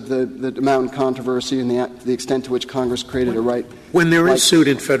because of the amount of controversy and the extent to which Congress created a right. When there is suit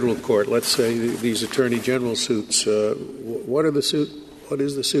in federal court, let's say these attorney general suits, what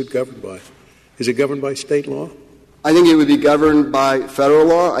is the suit governed by? Is it governed by state law? I think it would be governed by federal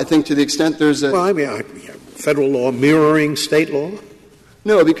law. I think to the extent there's a... Well, federal law mirroring state law?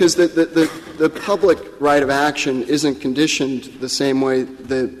 No, because the public right of action isn't conditioned the same way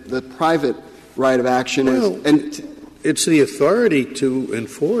the private right of action is. And it's the authority to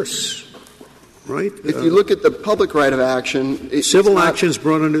enforce, right? If you look at the public right of action... Civil action is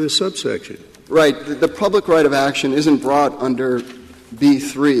brought under the subsection. Right. The public right of action isn't brought under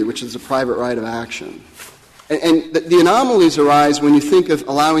B3, which is the private right of action. And the anomalies arise when you think of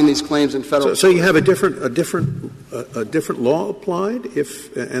allowing these claims in federal. So you have a different law applied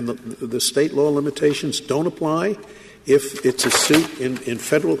and the state law limitations don't apply if it's a suit in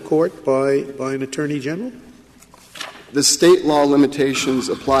federal court by an attorney general? The state law limitations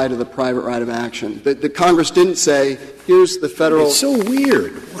apply to the private right of action. The Congress didn't say, here's the federal... It's so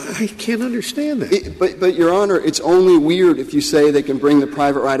weird. I can't understand that. But, Your Honor, it's only weird if you say they can bring the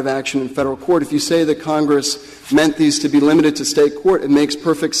private right of action in federal court. If you say that Congress meant these to be limited to state court, it makes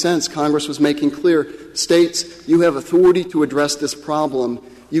perfect sense. Congress was making clear, states, you have authority to address this problem.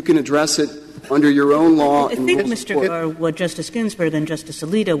 You can address it under your own law. I think, what Justice Ginsburg and Justice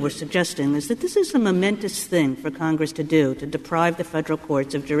Alito were suggesting is that this is a momentous thing for Congress to do, to deprive the federal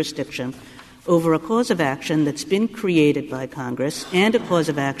courts of jurisdiction over a cause of action that's been created by Congress and a cause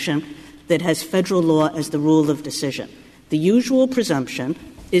of action that has federal law as the rule of decision. The usual presumption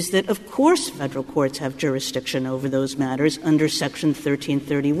is that, of course, federal courts have jurisdiction over those matters under Section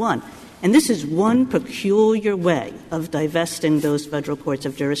 1331. And this is one peculiar way of divesting those federal courts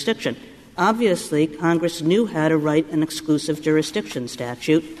of jurisdiction. Obviously, Congress knew how to write an exclusive jurisdiction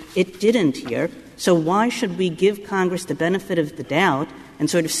statute. It didn't here. So why should we give Congress the benefit of the doubt and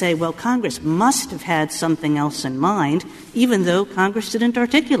sort of say, well, Congress must have had something else in mind, even though Congress didn't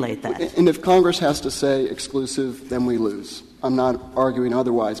articulate that? And if Congress has to say exclusive, then we lose. I'm not arguing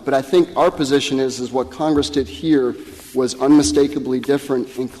otherwise. But I think our position is what Congress did here was unmistakably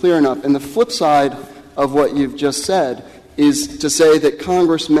different and clear enough. And the flip side of what you've just said is to say that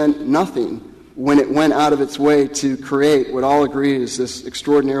Congress meant nothing when it went out of its way to create what all agree is this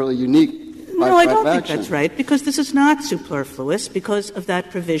extraordinarily unique No, I don't think that's right, because this is not superfluous because of that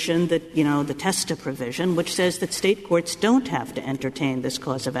provision that, the TESTA provision, which says that state courts don't have to entertain this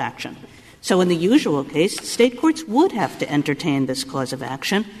cause of action. So in the usual case, state courts would have to entertain this cause of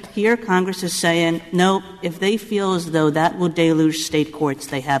action. Here, Congress is saying, no, if they feel as though that will deluge state courts,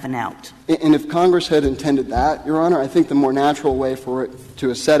 they have an out. And if Congress had intended that, Your Honor, I think the more natural way for it to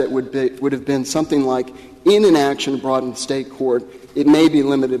have said it would have been something like, in an action brought in state court, it may be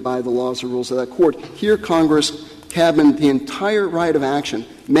limited by the laws or rules of that court. Here, Congress cabined the entire right of action,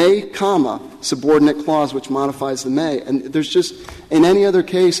 may, subordinate clause, which modifies the may. And there's just, in any other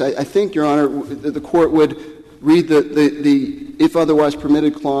case, I think, Your Honor, the court would read the if otherwise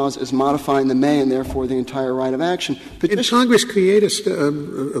permitted clause as modifying the may and therefore the entire right of action. Can Congress create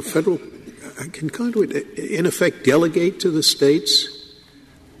a federal — can Congress, in effect, delegate to the states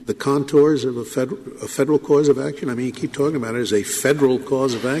the contours of a federal cause of action? I mean, you keep talking about it as a federal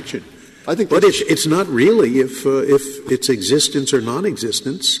cause of action. I think but it's not really if its existence or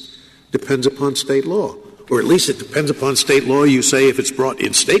non-existence depends upon state law. Or at least it depends upon state law, you say, if it's brought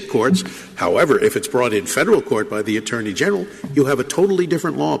in state courts. However, if it's brought in federal court by the Attorney General, you have a totally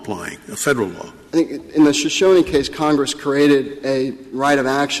different law applying, a federal law. I think in the Shoshone case, Congress created a right of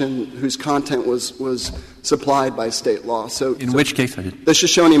action whose content was supplied by state law. Which case? The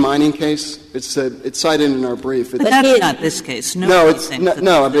Shoshone mining case. It's cited in our brief. But that's not this case.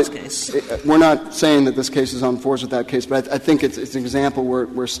 We're not saying that this case is on force with that case, but I think it's an example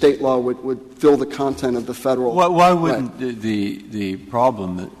where state law would fill the content of the federal. Why wouldn't the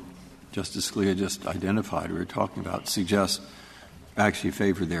problem that Justice Scalia just identified, we were talking about, suggest actually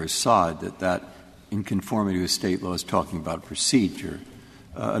favor their side, that in conformity with state law is talking about procedure?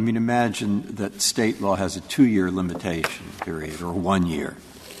 I mean, imagine that state law has a 2-year limitation period or 1 year.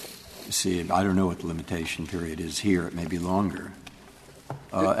 You see, I don't know what the limitation period is here. It may be longer.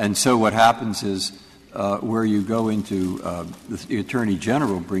 And so what happens is where you go into the Attorney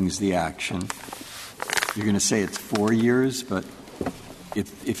General brings the action, you're going to say it's 4 years, but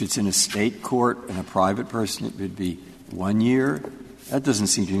if it's in a state court and a private person, it would be 1 year. That doesn't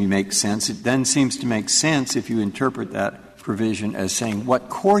seem to me make sense. It then seems to make sense if you interpret that provision as saying what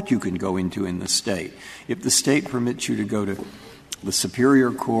court you can go into in the state. If the state permits you to go to the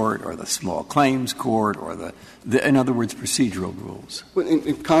Superior Court or the Small Claims Court or in other words, procedural rules.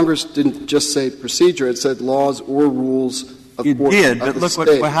 And Congress didn't just say procedure. It said laws or rules of it court did, of but the look,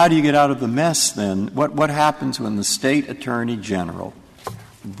 state. how do you get out of the mess then? What happens when the state Attorney General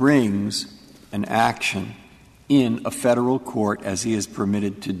brings an action in a federal court as he is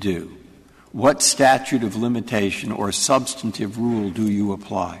permitted to do? What statute of limitation or substantive rule do you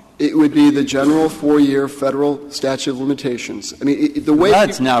apply? It would be the general 4-year federal statute of limitations. I mean, the way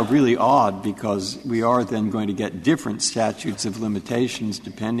that's now really odd because we are then going to get different statutes of limitations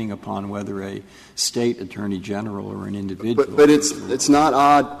depending upon whether a state attorney general or an individual. But it's not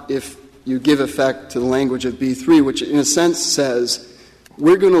odd if you give effect to the language of B3, which in a sense says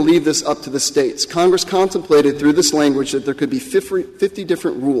we're going to leave this up to the states. Congress contemplated through this language that there could be 50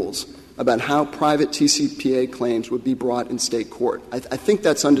 different rules about how private TCPA claims would be brought in state court. I think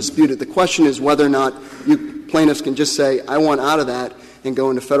that's undisputed. The question is whether or not you plaintiffs can just say, I want out of that and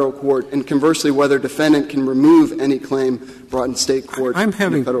go into federal court, and conversely, whether a defendant can remove any claim brought in state court in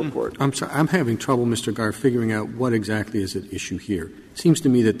federal court. I'm sorry. I'm having trouble, Mr. Garre, figuring out what exactly is at issue here. It seems to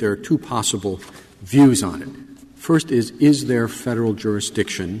me that there are two possible views on it. First is there federal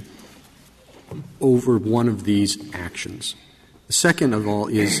jurisdiction over one of these actions? The second of all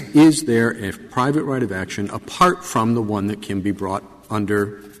is there a private right of action apart from the one that can be brought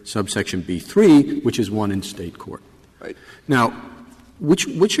under subsection B3, which is one in state court? Right. Now,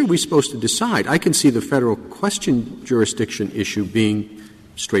 which are we supposed to decide? I can see the federal question jurisdiction issue being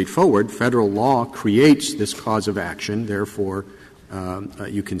straightforward. Federal law creates this cause of action. Therefore,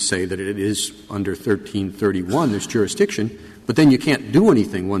 you can say that it is under 1331, there's jurisdiction. But then you can't do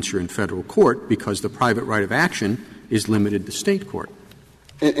anything once you're in federal court because the private right of action is limited to state court.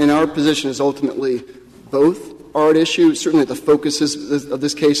 And our position is ultimately both are at issue. Certainly the focus of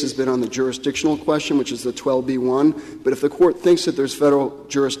this case has been on the jurisdictional question, which is the 12b1. But if the court thinks that there's federal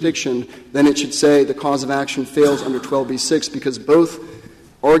jurisdiction, then it should say the cause of action fails under 12b6 because both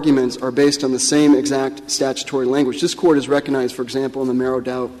arguments are based on the same exact statutory language. This Court has recognized, for example, in the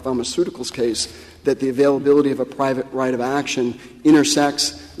Merrow-Dow Pharmaceuticals case, that the availability of a private right of action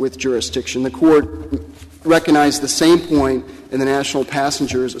intersects with jurisdiction. The Court recognized the same point in the National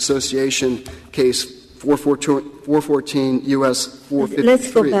Passengers Association case 414 U.S. 453.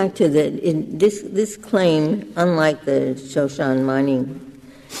 Let's go back to this claim, unlike the Shoshan mining,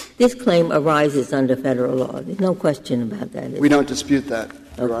 this claim arises under federal law. There's no question about that. We don't dispute that.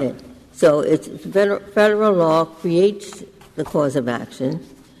 Okay. So it's federal law creates the cause of action,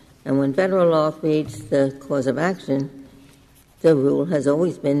 and when federal law creates the cause of action, the rule has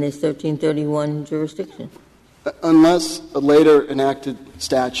always been this 1331 jurisdiction. Unless a later enacted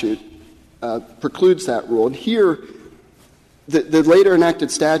statute precludes that rule. And here, the later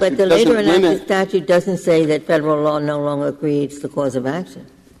enacted statute But the doesn't later enacted limit statute doesn't say that federal law no longer creates the cause of action.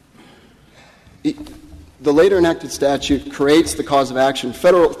 The later enacted statute creates the cause of action.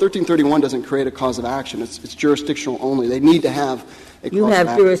 Federal 1331 doesn't create a cause of action. It's jurisdictional only. They need to have a cause of action. You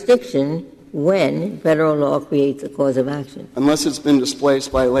have jurisdiction when federal law creates a cause of action. Unless it's been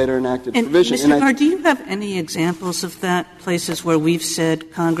displaced by a later enacted and provision. Mr. Garre, do you have any examples of that, places where we've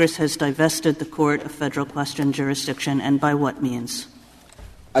said Congress has divested the court of federal question jurisdiction, and by what means?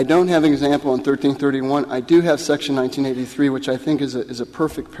 I don't have an example on 1331. I do have Section 1983, which I think is a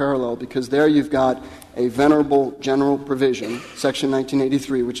perfect parallel, because there you've got a venerable general provision, Section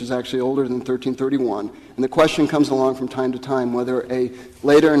 1983, which is actually older than 1331. And the question comes along from time to time whether a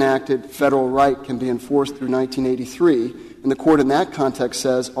later enacted federal right can be enforced through 1983. And the Court in that context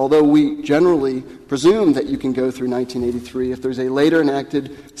says, although we generally presume that you can go through 1983, if there's a later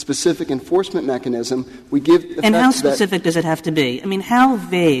enacted specific enforcement mechanism, we give effect to that. And how specific does it have to be? I mean, how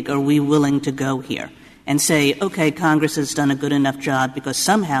vague are we willing to go here and say, okay, Congress has done a good enough job because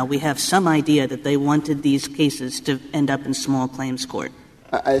somehow we have some idea that they wanted these cases to end up in small claims court?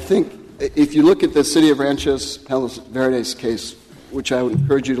 I think if you look at the City of Ranchos Palos Verdes case, which I would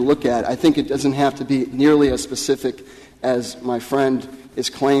encourage you to look at, I think it doesn't have to be nearly as specific as my friend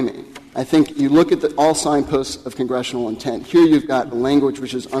is claiming. I think you look at all signposts of congressional intent. Here you've got a language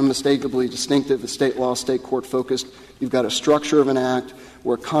which is unmistakably distinctive, the state law, state court focused. You've got a structure of an act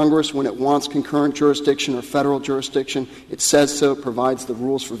where Congress, when it wants concurrent jurisdiction or federal jurisdiction, it says so, provides the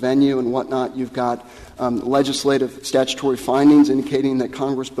rules for venue and whatnot. You've got legislative statutory findings indicating that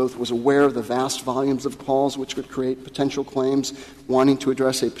Congress both was aware of the vast volumes of calls which would create potential claims, wanting to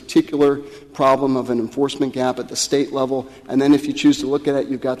address a particular problem of an enforcement gap at the state level. And then if you choose to look at it,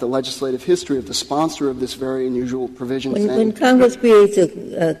 you've got the legislative history of the sponsor of this very unusual provision. When Congress creates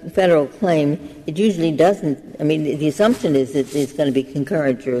a federal claim, it usually doesn't. I mean, the assumption is that it's going to be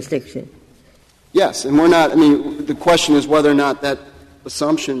concurrent jurisdiction. Yes, and we're not — I mean, the question is whether or not that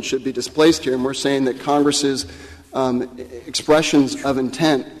assumption should be displaced here, and we're saying that Congress's expressions of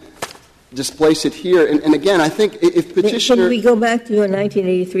intent displace it here. And again, I think if petitioner — Can we go back to your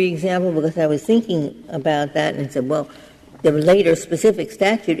 1983 example? Because I was thinking about that and said, well, the later specific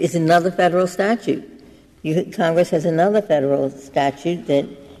statute is another federal statute. Congress has another federal statute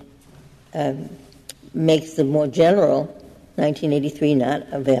that makes the more general 1983 not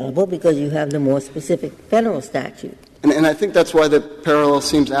available because you have the more specific federal statute. And I think that's why the parallel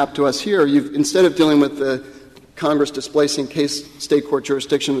seems apt to us here. Instead of dealing with the Congress displacing state court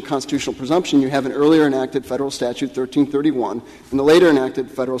jurisdiction with constitutional presumption, you have an earlier enacted federal statute, 1331, and the later enacted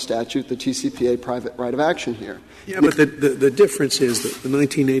federal statute, the TCPA private right of action here. Yeah, but the difference is that the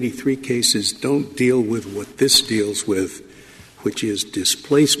 1983 cases don't deal with what this deals with, which is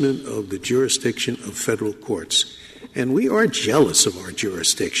displacement of the jurisdiction of federal courts. And we are jealous of our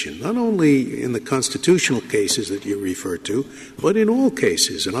jurisdiction, not only in the constitutional cases that you refer to, but in all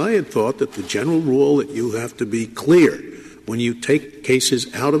cases. And I had thought that the general rule that you have to be clear when you take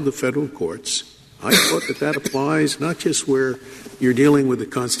cases out of the federal courts, I thought that applies not just where you're dealing with the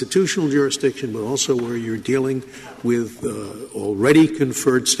constitutional jurisdiction, but also where you're dealing with already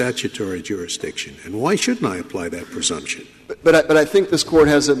conferred statutory jurisdiction. And why shouldn't I apply that presumption? But I think this Court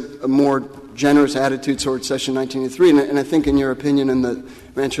has a more generous attitude towards Section 1983, and I think in your opinion in the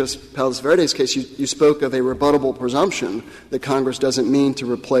Ranchos Palos Verdes case, you spoke of a rebuttable presumption that Congress doesn't mean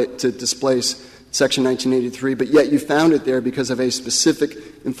to displace Section 1983, but yet you found it there because of a specific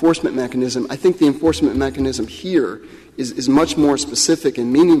enforcement mechanism. I think the enforcement mechanism here is much more specific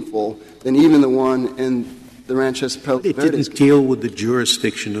and meaningful than even the one in the Ranchos Palos Verdes. It didn't deal with the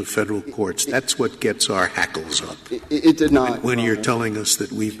jurisdiction of federal courts. That's what gets our hackles up. It did not. When you're telling us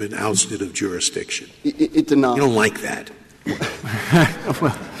that we've been ousted of jurisdiction. It did not. You don't like that.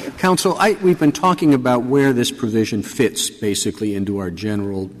 Well, counsel, we've been talking about where this provision fits basically into our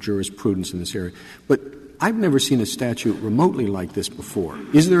general jurisprudence in this area. But I've never seen a statute remotely like this before.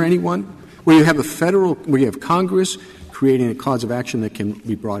 Is there anyone where you have where you have Congress creating a cause of action that can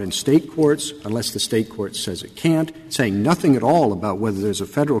be brought in state courts, unless the state court says it can't, saying nothing at all about whether there's a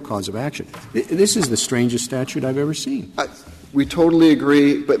federal cause of action? This is the strangest statute I've ever seen. We totally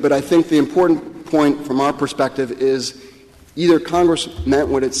agree, but I think the important point from our perspective is either Congress meant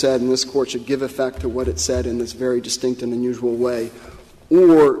what it said and this Court should give effect to what it said in this very distinct and unusual way,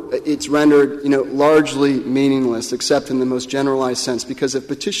 or it's rendered, largely meaningless except in the most generalized sense, because if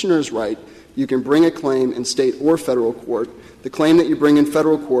petitioner is right, you can bring a claim in state or federal court. The claim that you bring in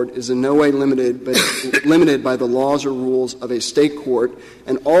federal court is in no way limited by the laws or rules of a state court,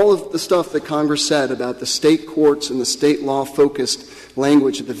 and all of the stuff that Congress said about the state courts and the state law-focused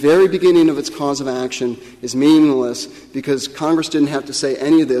language at the very beginning of its cause of action is meaningless because Congress didn't have to say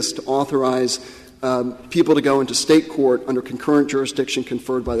any of this to authorize people to go into state court under concurrent jurisdiction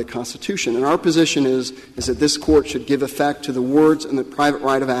conferred by the Constitution. And our position is that this Court should give effect to the words and the private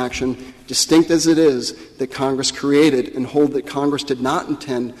right of action, distinct as it is, that Congress created, and hold that Congress did not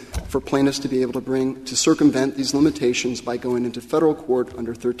intend for plaintiffs to be able to circumvent these limitations by going into federal court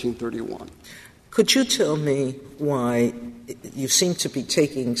under 1331. Could you tell me why you seem to be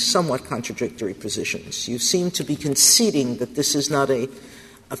taking somewhat contradictory positions? You seem to be conceding that this is not a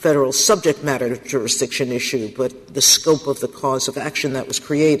federal subject matter jurisdiction issue, but the scope of the cause of action that was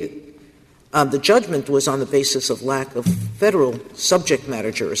created. The judgment was on the basis of lack of federal subject matter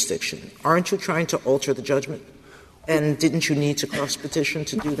jurisdiction. Aren't you trying to alter the judgment? And didn't you need to cross-petition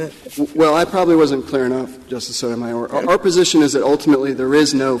to do that? Well, I probably wasn't clear enough, Justice Sotomayor. Our position is that ultimately there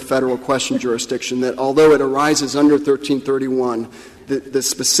is no federal question jurisdiction, that although it arises under 1331, the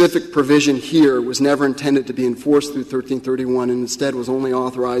specific provision here was never intended to be enforced through 1331 and instead was only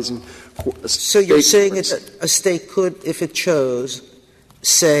authorizing So you're saying a state could, if it chose,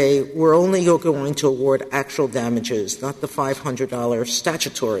 say we're only going to award actual damages, not the $500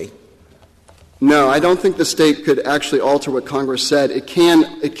 statutory No, I don't think the state could actually alter what Congress said. It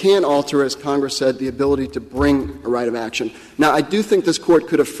can alter, as Congress said, the ability to bring a right of action. Now, I do think this Court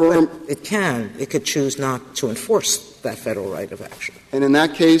could affirm. But it can. It could choose not to enforce that federal right of action. And in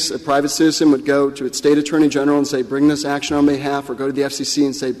that case, a private citizen would go to its state attorney general and say, bring this action on behalf, or go to the FCC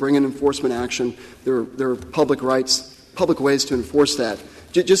and say, bring an enforcement action. There are public ways to enforce that.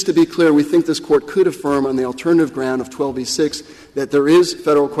 Just to be clear, we think this Court could affirm on the alternative ground of 12b-6 that there is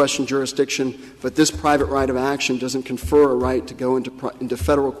federal question jurisdiction, but this private right of action doesn't confer a right to go into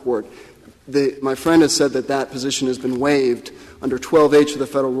federal court. My friend has said that position has been waived under 12H of the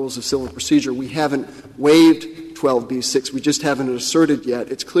Federal Rules of Civil Procedure. We haven't waived 12b-6. We just haven't asserted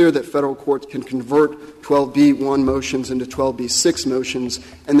yet. It's clear that federal courts can convert 12b-1 motions into 12b-6 motions,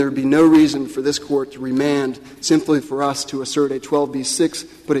 and there would be no reason for this Court to remand simply for us to assert a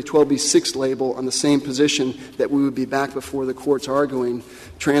 12b-6, put a 12b-6 label on the same position that we would be back before the courts arguing,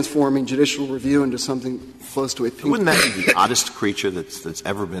 transforming judicial review into something close to a pink. Wouldn't that be the oddest creature that's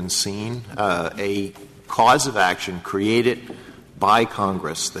ever been seen? A cause of action created by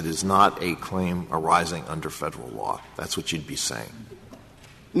Congress that is not a claim arising under federal law. That's what you'd be saying.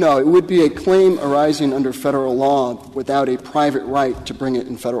 No, it would be a claim arising under federal law without a private right to bring it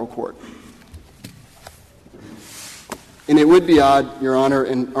in federal court. And it would be odd, Your Honor,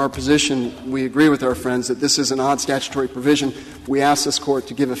 in our position, we agree with our friends that this is an odd statutory provision. We ask this Court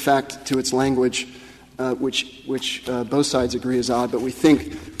to give effect to its language, which both sides agree is odd, but we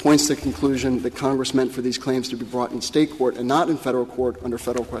think points to the conclusion that Congress meant for these claims to be brought in state court and not in federal court under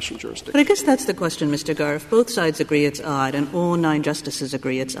federal question jurisdiction. But I guess that's the question, Mr. Garre. If both sides agree it's odd and all 9 justices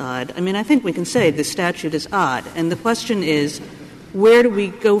agree it's odd, I mean, I think we can say the statute is odd. And the question is, where do we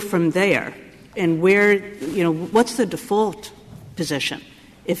go from there? And what's the default position?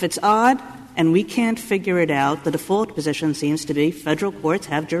 If it's odd and we can't figure it out, the default position seems to be federal courts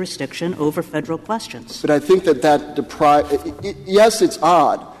have jurisdiction over federal questions. But I think yes, it's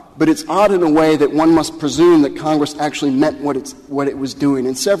odd, but it's odd in a way that one must presume that Congress actually meant what it was doing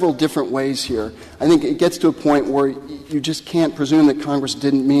in several different ways here. I think it gets to a point where you just can't presume that Congress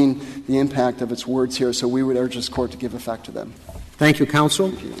didn't mean the impact of its words here, so we would urge this Court to give effect to them. Thank you,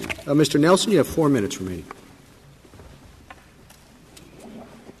 counsel. Mr. Nelson, you have 4 minutes remaining.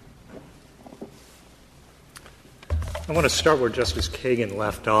 I want to start where Justice Kagan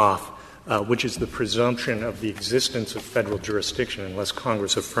left off, which is the presumption of the existence of federal jurisdiction unless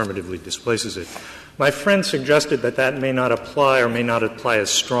Congress affirmatively displaces it. My friend suggested that may not apply or may not apply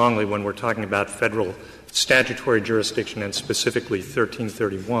as strongly when we're talking about federal statutory jurisdiction and specifically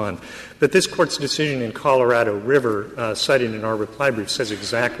 1331. But this Court's decision in Colorado River, cited in our reply brief, says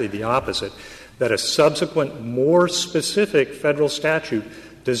exactly the opposite, that a subsequent, more specific federal statute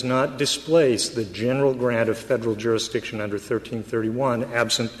does not displace the general grant of federal jurisdiction under 1331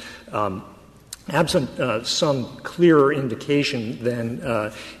 absent some clearer indication than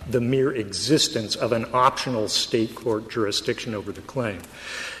the mere existence of an optional state court jurisdiction over the claim.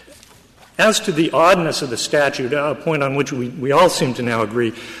 As to the oddness of the statute, a point on which we all seem to now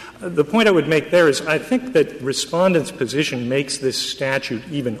agree, the point I would make there is I think that Respondent's position makes this statute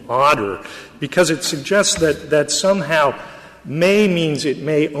even odder because it suggests that somehow may means it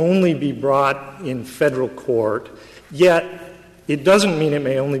may only be brought in federal court, yet it doesn't mean it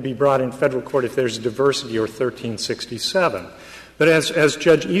may only be brought in federal court if there's diversity or 1367. But as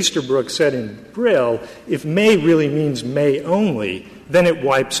Judge Easterbrook said in Brill, if may really means may only, then it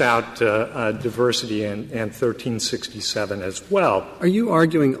wipes out diversity and 1367 as well. Are you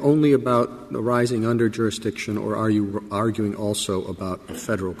arguing only about arising under jurisdiction, or are you arguing also about a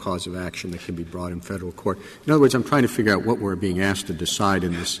federal cause of action that can be brought in federal court? In other words, I'm trying to figure out what we're being asked to decide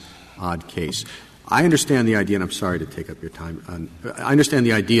in this odd case. I understand the idea, and I'm sorry to take up your time. I understand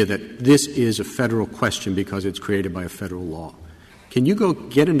the idea that this is a federal question because it's created by a federal law. Can you go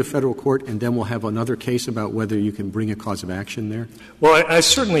get into federal court and then we'll have another case about whether you can bring a cause of action there? Well, I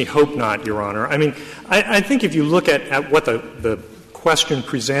certainly hope not, Your Honor. I mean, I think if you look at what the question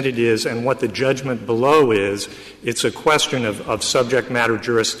presented is and what the judgment below is, it's a question of subject matter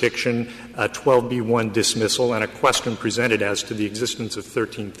jurisdiction, a 12b-1 dismissal, and a question presented as to the existence of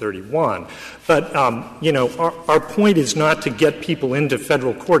 1331. But, our point is not to get people into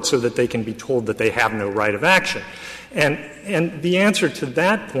federal court so that they can be told that they have no right of action. And the answer to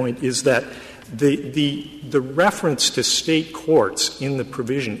that point is that the reference to state courts in the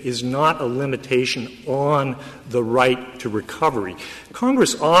provision is not a limitation on the right to recovery.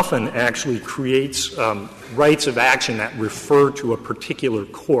 Congress often actually creates rights of action that refer to a particular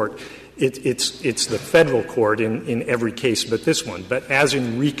court. it's the federal court in every case but this one. But as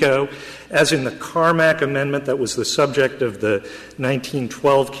in RICO, as in the Carmack Amendment that was the subject of the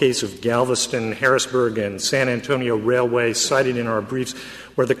 1912 case of Galveston, Harrisburg, and San Antonio Railway cited in our briefs,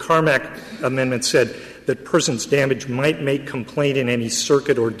 where the Carmack Amendment said that persons damaged might make complaint in any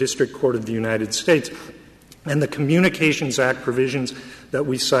circuit or district court of the United States. And the Communications Act provisions that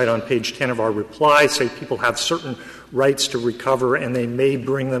we cite on page 10 of our reply say people have certain rights to recover and they may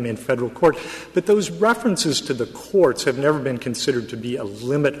bring them in federal court. But those references to the courts have never been considered to be a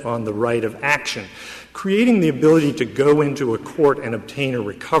limit on the right of action. Creating the ability to go into a court and obtain a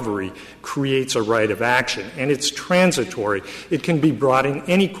recovery creates a right of action, and it's transitory. It can be brought in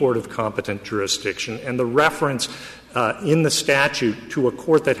any court of competent jurisdiction, and the reference in the statute to a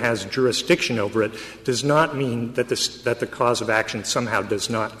court that has jurisdiction over it does not mean that the cause of action somehow does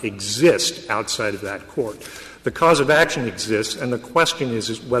not exist outside of that court. The cause of action exists, and the question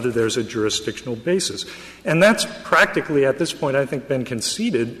is whether there's a jurisdictional basis. And that's practically, at this point, I think, been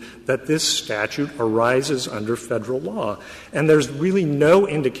conceded that this statute arises under federal law. And there's really no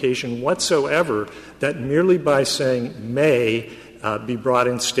indication whatsoever that merely by saying may be brought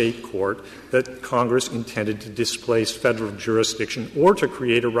in state court that Congress intended to displace federal jurisdiction or to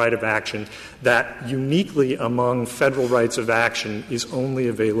create a right of action that uniquely among federal rights of action is only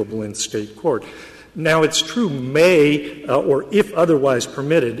available in state court. Now, it's true may or if otherwise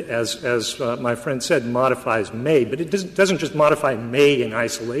permitted, as my friend said, modifies may, but it doesn't just modify may in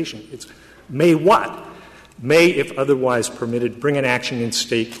isolation. It's may what? May, if otherwise permitted, bring an action in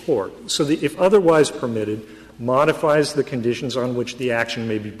state court. So the if otherwise permitted modifies the conditions on which the action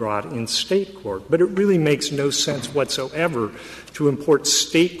may be brought in state court. But it really makes no sense whatsoever to import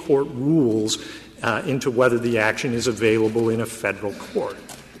state court rules into whether the action is available in a federal court.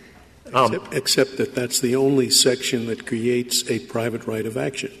 Except that that's the only section that creates a private right of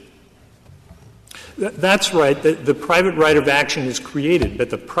action. That's right. The private right of action is created, but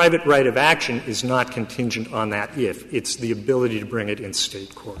the private right of action is not contingent on that if. It's the ability to bring it in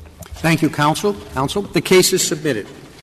state court. Thank you, counsel. Counsel, the case is submitted.